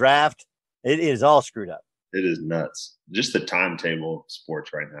around for the draft. It is all screwed up. It is nuts. Just the timetable of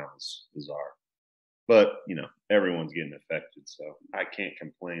sports right now is bizarre. But, everyone's getting affected, so I can't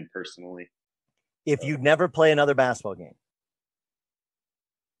complain personally. If you never play another basketball game,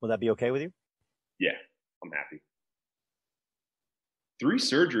 will that be okay with you? Yeah, I'm happy. 3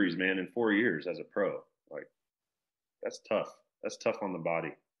 surgeries, man, in 4 years as a pro. Like, that's tough. That's tough on the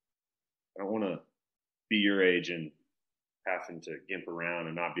body. I don't want to be your age and having to gimp around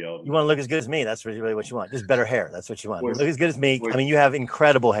and not be able to. You want to look as good as me. That's really what you want. Just better hair. That's what you want. Look as good as me. I mean, you have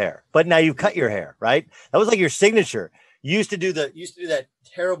incredible hair, but now you've cut your hair, right? That was like your signature. You used to do that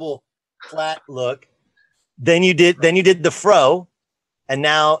terrible flat look. Then you did the fro. And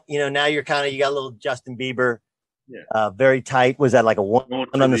now, now you're you got a little Justin Bieber, very tight. Was that like a one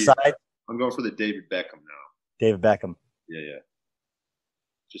on the side? I'm going for the David Beckham now. David Beckham. Yeah.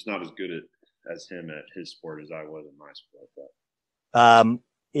 Just not as good as him at his sport as I was in my sport. But.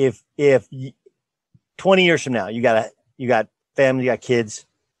 If 20 years from now, you got family, you got kids,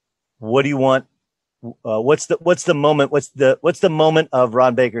 what do you want? What's the moment of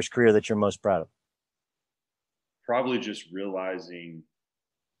Ron Baker's career that you're most proud of? Probably just realizing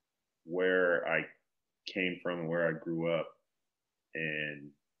where I came from and where I grew up. And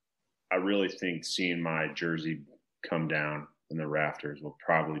I really think seeing my jersey come down in the rafters will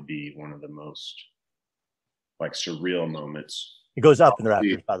probably be one of the most surreal moments. It goes up in the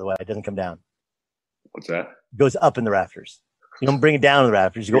rafters, by the way. It doesn't come down. What's that? It goes up in the rafters. You don't bring it down in the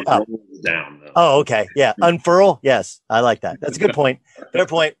rafters. You go up. Down. Though. Oh, okay. Yeah. Unfurl. Yes. I like that. That's a good point. Fair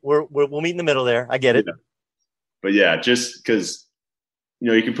point. We'll meet in the middle there. I get it. Yeah. But yeah, just because,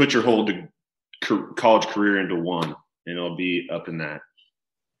 you can put your whole college career into one and it'll be up in that,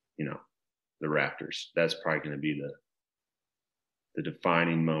 the rafters. That's probably going to be the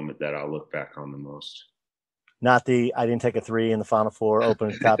defining moment that I'll look back on the most. Not I didn't take a 3 in the Final Four,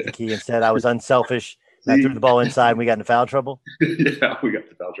 open top the key. Instead, I was unselfish. I threw the ball inside and we got into foul trouble. Yeah, we got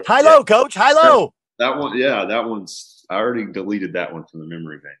the foul trouble. High low, coach. High low. That one, that one's. I already deleted that one from the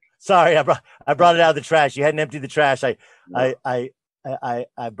memory bank. Sorry, I brought it out of the trash. You hadn't emptied the trash. I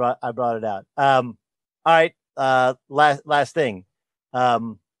brought it out. All right. Last thing.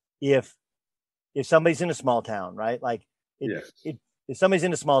 If somebody's in a small town, right? If somebody's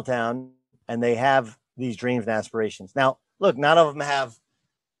in a small town and they have these dreams and aspirations. Now, look, none of them have,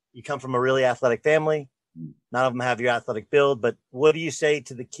 you come from a really athletic family. None of them have your athletic build, but what do you say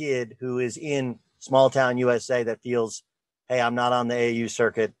to the kid who is in small town USA that feels, hey, I'm not on the AAU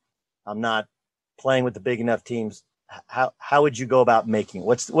circuit. I'm not playing with the big enough teams. How would you go about making it?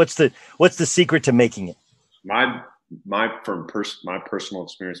 What's the secret to making it? My personal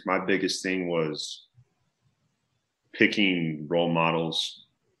experience, my biggest thing was picking role models.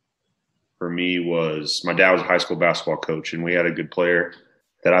 For me was, my dad was a high school basketball coach, and we had a good player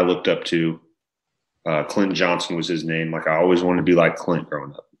that I looked up to. Clint Johnson was his name. Like, I always wanted to be like Clint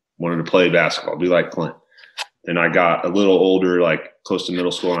growing up. Wanted to play basketball, be like Clint. Then I got a little older, like close to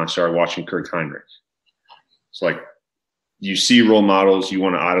middle school, and I started watching Kirk Heinrich. It's like, you see role models, you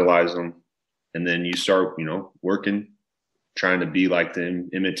want to idolize them, and then you start, working, trying to be like them,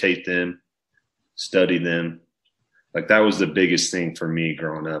 imitate them, study them. Like, that was the biggest thing for me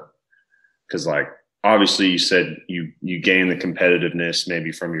growing up. Because, like, obviously you said you gain the competitiveness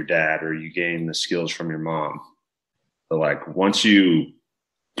maybe from your dad, or you gain the skills from your mom. But, like, once you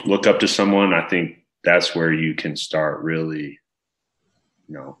look up to someone, I think that's where you can start really,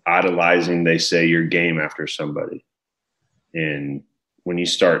 idolizing, they say, your game after somebody. And when you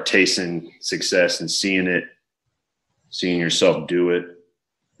start tasting success and seeing yourself do it,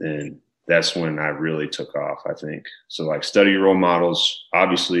 then that's when I really took off, I think. So, like, study your role models,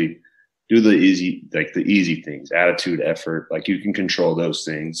 obviously do the easy things, attitude, effort. Like, you can control those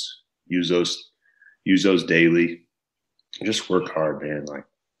things, use those daily. Just work hard, man. Like,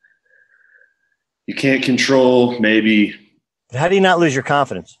 you can't control maybe. How do you not lose your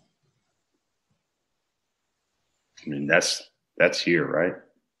confidence? I mean, that's here, right?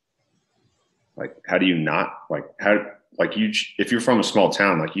 Like, how do you not, if you're from a small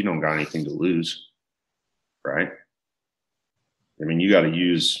town, like, you don't got anything to lose, right? I mean, you got to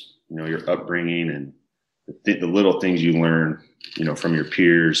use, your upbringing and the little things you learn, from your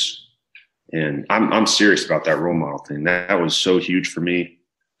peers. And I'm serious about that role model thing. That was so huge for me,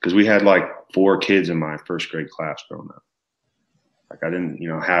 because we had like 4 kids in my first grade class growing up. Like, I didn't,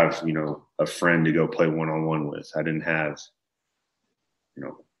 have, a friend to go play one-on-one with. I didn't have,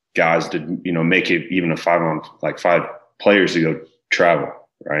 guys to, make it even a 5 players to go travel.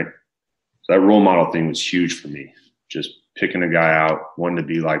 Right. So that role model thing was huge for me. Just picking a guy out, wanting to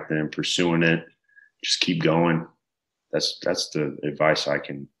be like them, pursuing it, just keep going. That's the advice I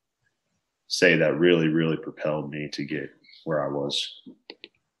can say that really, really propelled me to get where I was.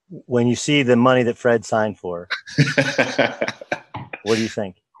 When you see the money that Fred signed for, what do you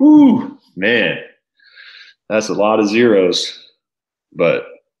think? Whew, man, that's a lot of zeros. But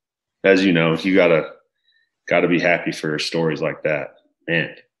as you know, you gotta be happy for stories like that,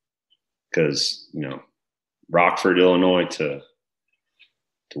 man. Because, Rockford, Illinois to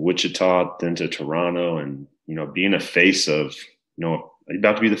Wichita, then to Toronto, and, being a face of,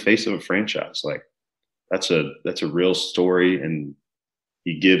 about to be the face of a franchise. Like, that's a real story, and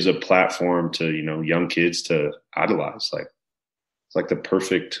he gives a platform to, young kids to idolize. Like, it's like the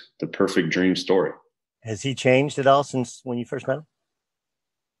perfect dream story. Has he changed at all since when you first met him?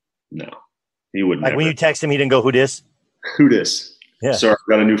 No, he wouldn't. Like, when you text him, he didn't go, "Who dis?" Who dis? Yeah. Sorry, I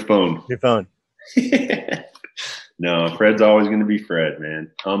got a new phone. Your phone. No, Fred's always going to be Fred,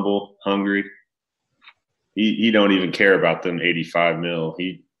 man. Humble, hungry. He don't even care about them 85 mil.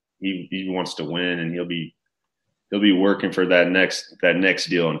 He wants to win, and he'll be working for that next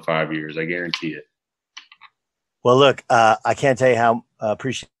deal in 5 years. I guarantee it. Well, look, I can't tell you how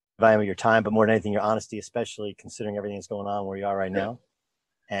appreciative I am of your time, but more than anything, your honesty, especially considering everything that's going on where you are right now.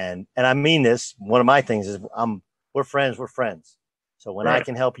 And I mean this. One of my things is we're friends. So when I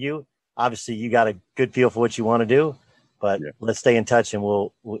can help you, obviously you got a good feel for what you want to do. But let's stay in touch, and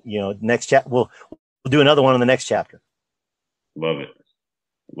we'll we'll do another one in the next chapter. Love it.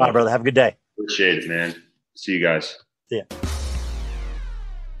 All right, brother. Have a good day. Appreciate it, man. See you guys. See ya.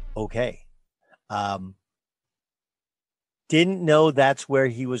 Okay. Didn't know that's where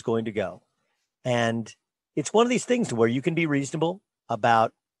he was going to go. And it's one of these things where you can be reasonable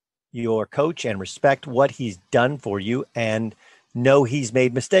about your coach and respect what he's done for you, and know he's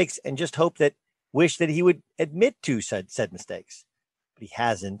made mistakes, and just wish that he would admit to said mistakes. But he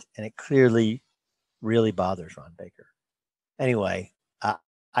hasn't, and it clearly really bothers Ron Baker. Anyway,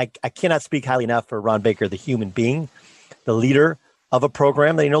 I cannot speak highly enough for Ron Baker, the human being, the leader of a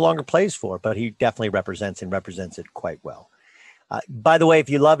program that he no longer plays for, but he definitely represents it quite well. By the way, if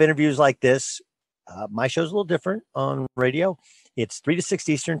you love interviews like this, my show's a little different on radio. It's 3 to 6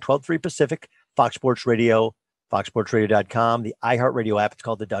 Eastern, 12 to 3 Pacific, Fox Sports Radio, foxsportsradio.com, the iHeartRadio app. It's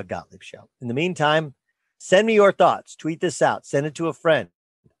called The Doug Gottlieb Show. In the meantime, send me your thoughts. Tweet this out. Send it to a friend.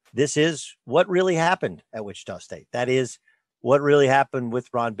 this is what really happened at Wichita State. That is what really happened with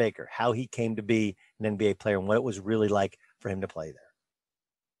Ron Baker, how he came to be an NBA player and what it was really like for him to play there.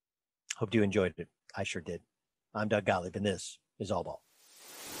 Hope you enjoyed it. I sure did. I'm Doug Gottlieb, and this is All Ball.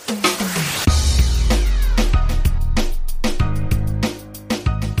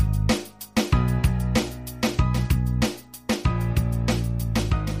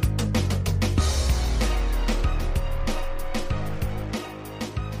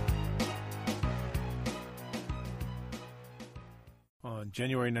 On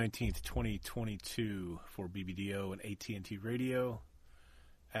January 19th, 2022, for BBDO and AT&T Radio,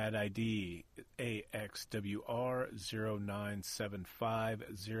 ad ID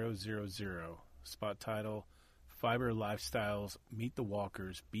AXWR0975000. Spot title, Fiber Lifestyles Meet the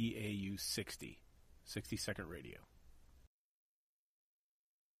Walkers BAU 60. 60-second radio.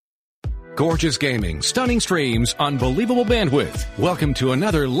 Gorgeous gaming, stunning streams, unbelievable bandwidth. Welcome to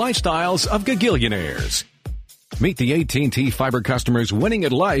another Lifestyles of Gagillionaires. Meet the AT&T Fiber customers winning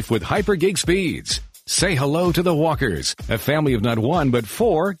at life with hyper-gig speeds. Say hello to the Walkers, a family of not one but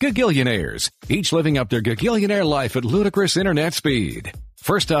 4 Gagillionaires, each living up their Gagillionaire life at ludicrous internet speed.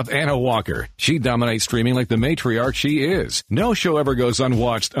 First up, Anna Walker. She dominates streaming like the matriarch she is. No show ever goes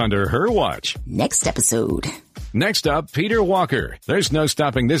unwatched under her watch. Next episode. Next up, Peter Walker. There's no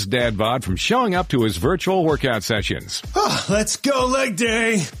stopping this dad bod from showing up to his virtual workout sessions. Let's go leg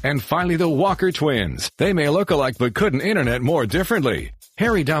day. And finally, the Walker twins. They may look alike but couldn't internet more differently.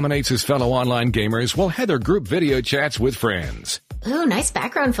 Harry dominates his fellow online gamers while Heather group video chats with friends. Ooh, nice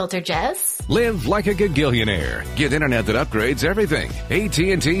background filter, Jess. Live like a Gagillionaire. Get internet that upgrades everything.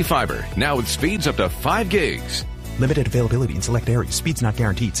 AT&T Fiber, now with speeds up to 5 gigs. Limited availability in select areas. Speeds not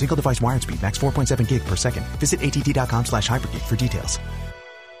guaranteed. Single device wired speed. Max 4.7 gig per second. Visit att.com/hypergig for details.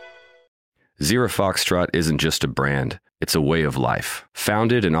 Zero Foxtrot isn't just a brand, it's a way of life.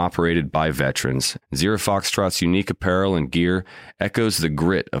 Founded and operated by veterans, Zero Foxtrot's unique apparel and gear echoes the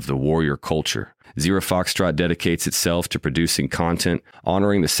grit of the warrior culture. Zero Foxtrot dedicates itself to producing content,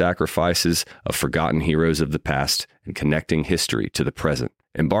 honoring the sacrifices of forgotten heroes of the past, and connecting history to the present.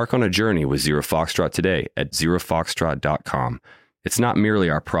 Embark on a journey with Zero Foxtrot today at zerofoxtrot.com. It's not merely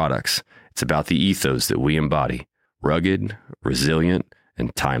our products, it's about the ethos that we embody. Rugged, resilient,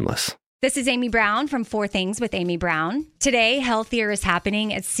 and timeless. This is Amy Brown from 4 Things with Amy Brown. Today, healthier is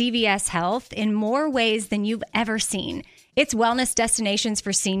happening at CVS Health in more ways than you've ever seen. It's wellness destinations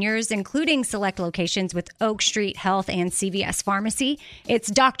for seniors, including select locations with Oak Street Health and CVS Pharmacy. It's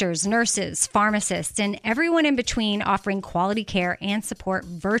doctors, nurses, pharmacists, and everyone in between offering quality care and support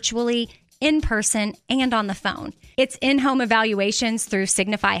virtually, in person, and on the phone. It's in-home evaluations through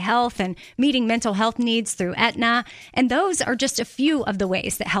Signify Health and meeting mental health needs through Aetna. And those are just a few of the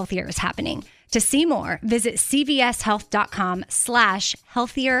ways that healthier is happening. To see more, visit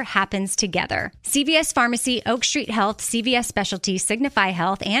cvshealth.com/healthier happens together. CVS Pharmacy, Oak Street Health, CVS Specialty, Signify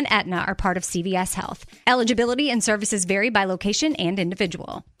Health, and Aetna are part of CVS Health. Eligibility and services vary by location and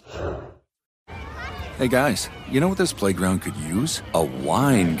individual. Hey guys, you know what this playground could use? A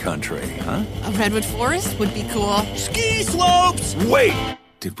wine country, huh? A redwood forest would be cool. Ski slopes! Wait!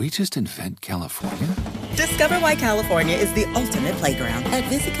 Did we just invent California? Discover why California is the ultimate playground at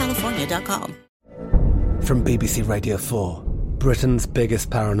visitcalifornia.com. From BBC Radio 4, Britain's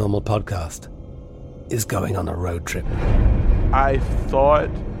biggest paranormal podcast is going on a road trip. I thought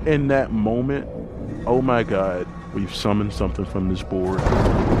in that moment, oh my God, we've summoned something from this board.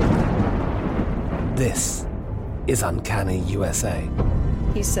 This is Uncanny USA.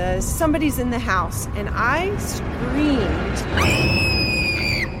 He says, somebody's in the house, and I screamed.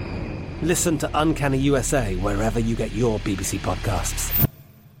 Listen to Uncanny USA wherever you get your BBC podcasts,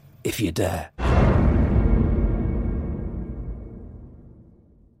 if you dare.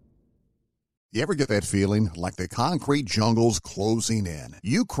 You ever get that feeling like the concrete jungle's closing in?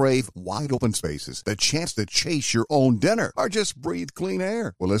 You crave wide open spaces, the chance to chase your own dinner, or just breathe clean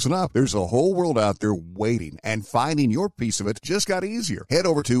air. Well, listen up. There's a whole world out there waiting, and finding your piece of it just got easier. Head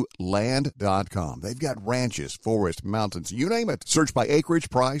over to Land.com. They've got ranches, forests, mountains, you name it. Search by acreage,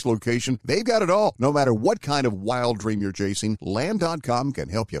 price, location. They've got it all. No matter what kind of wild dream you're chasing, Land.com can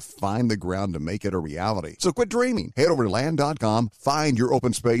help you find the ground to make it a reality. So quit dreaming. Head over to Land.com, find your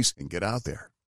open space, and get out there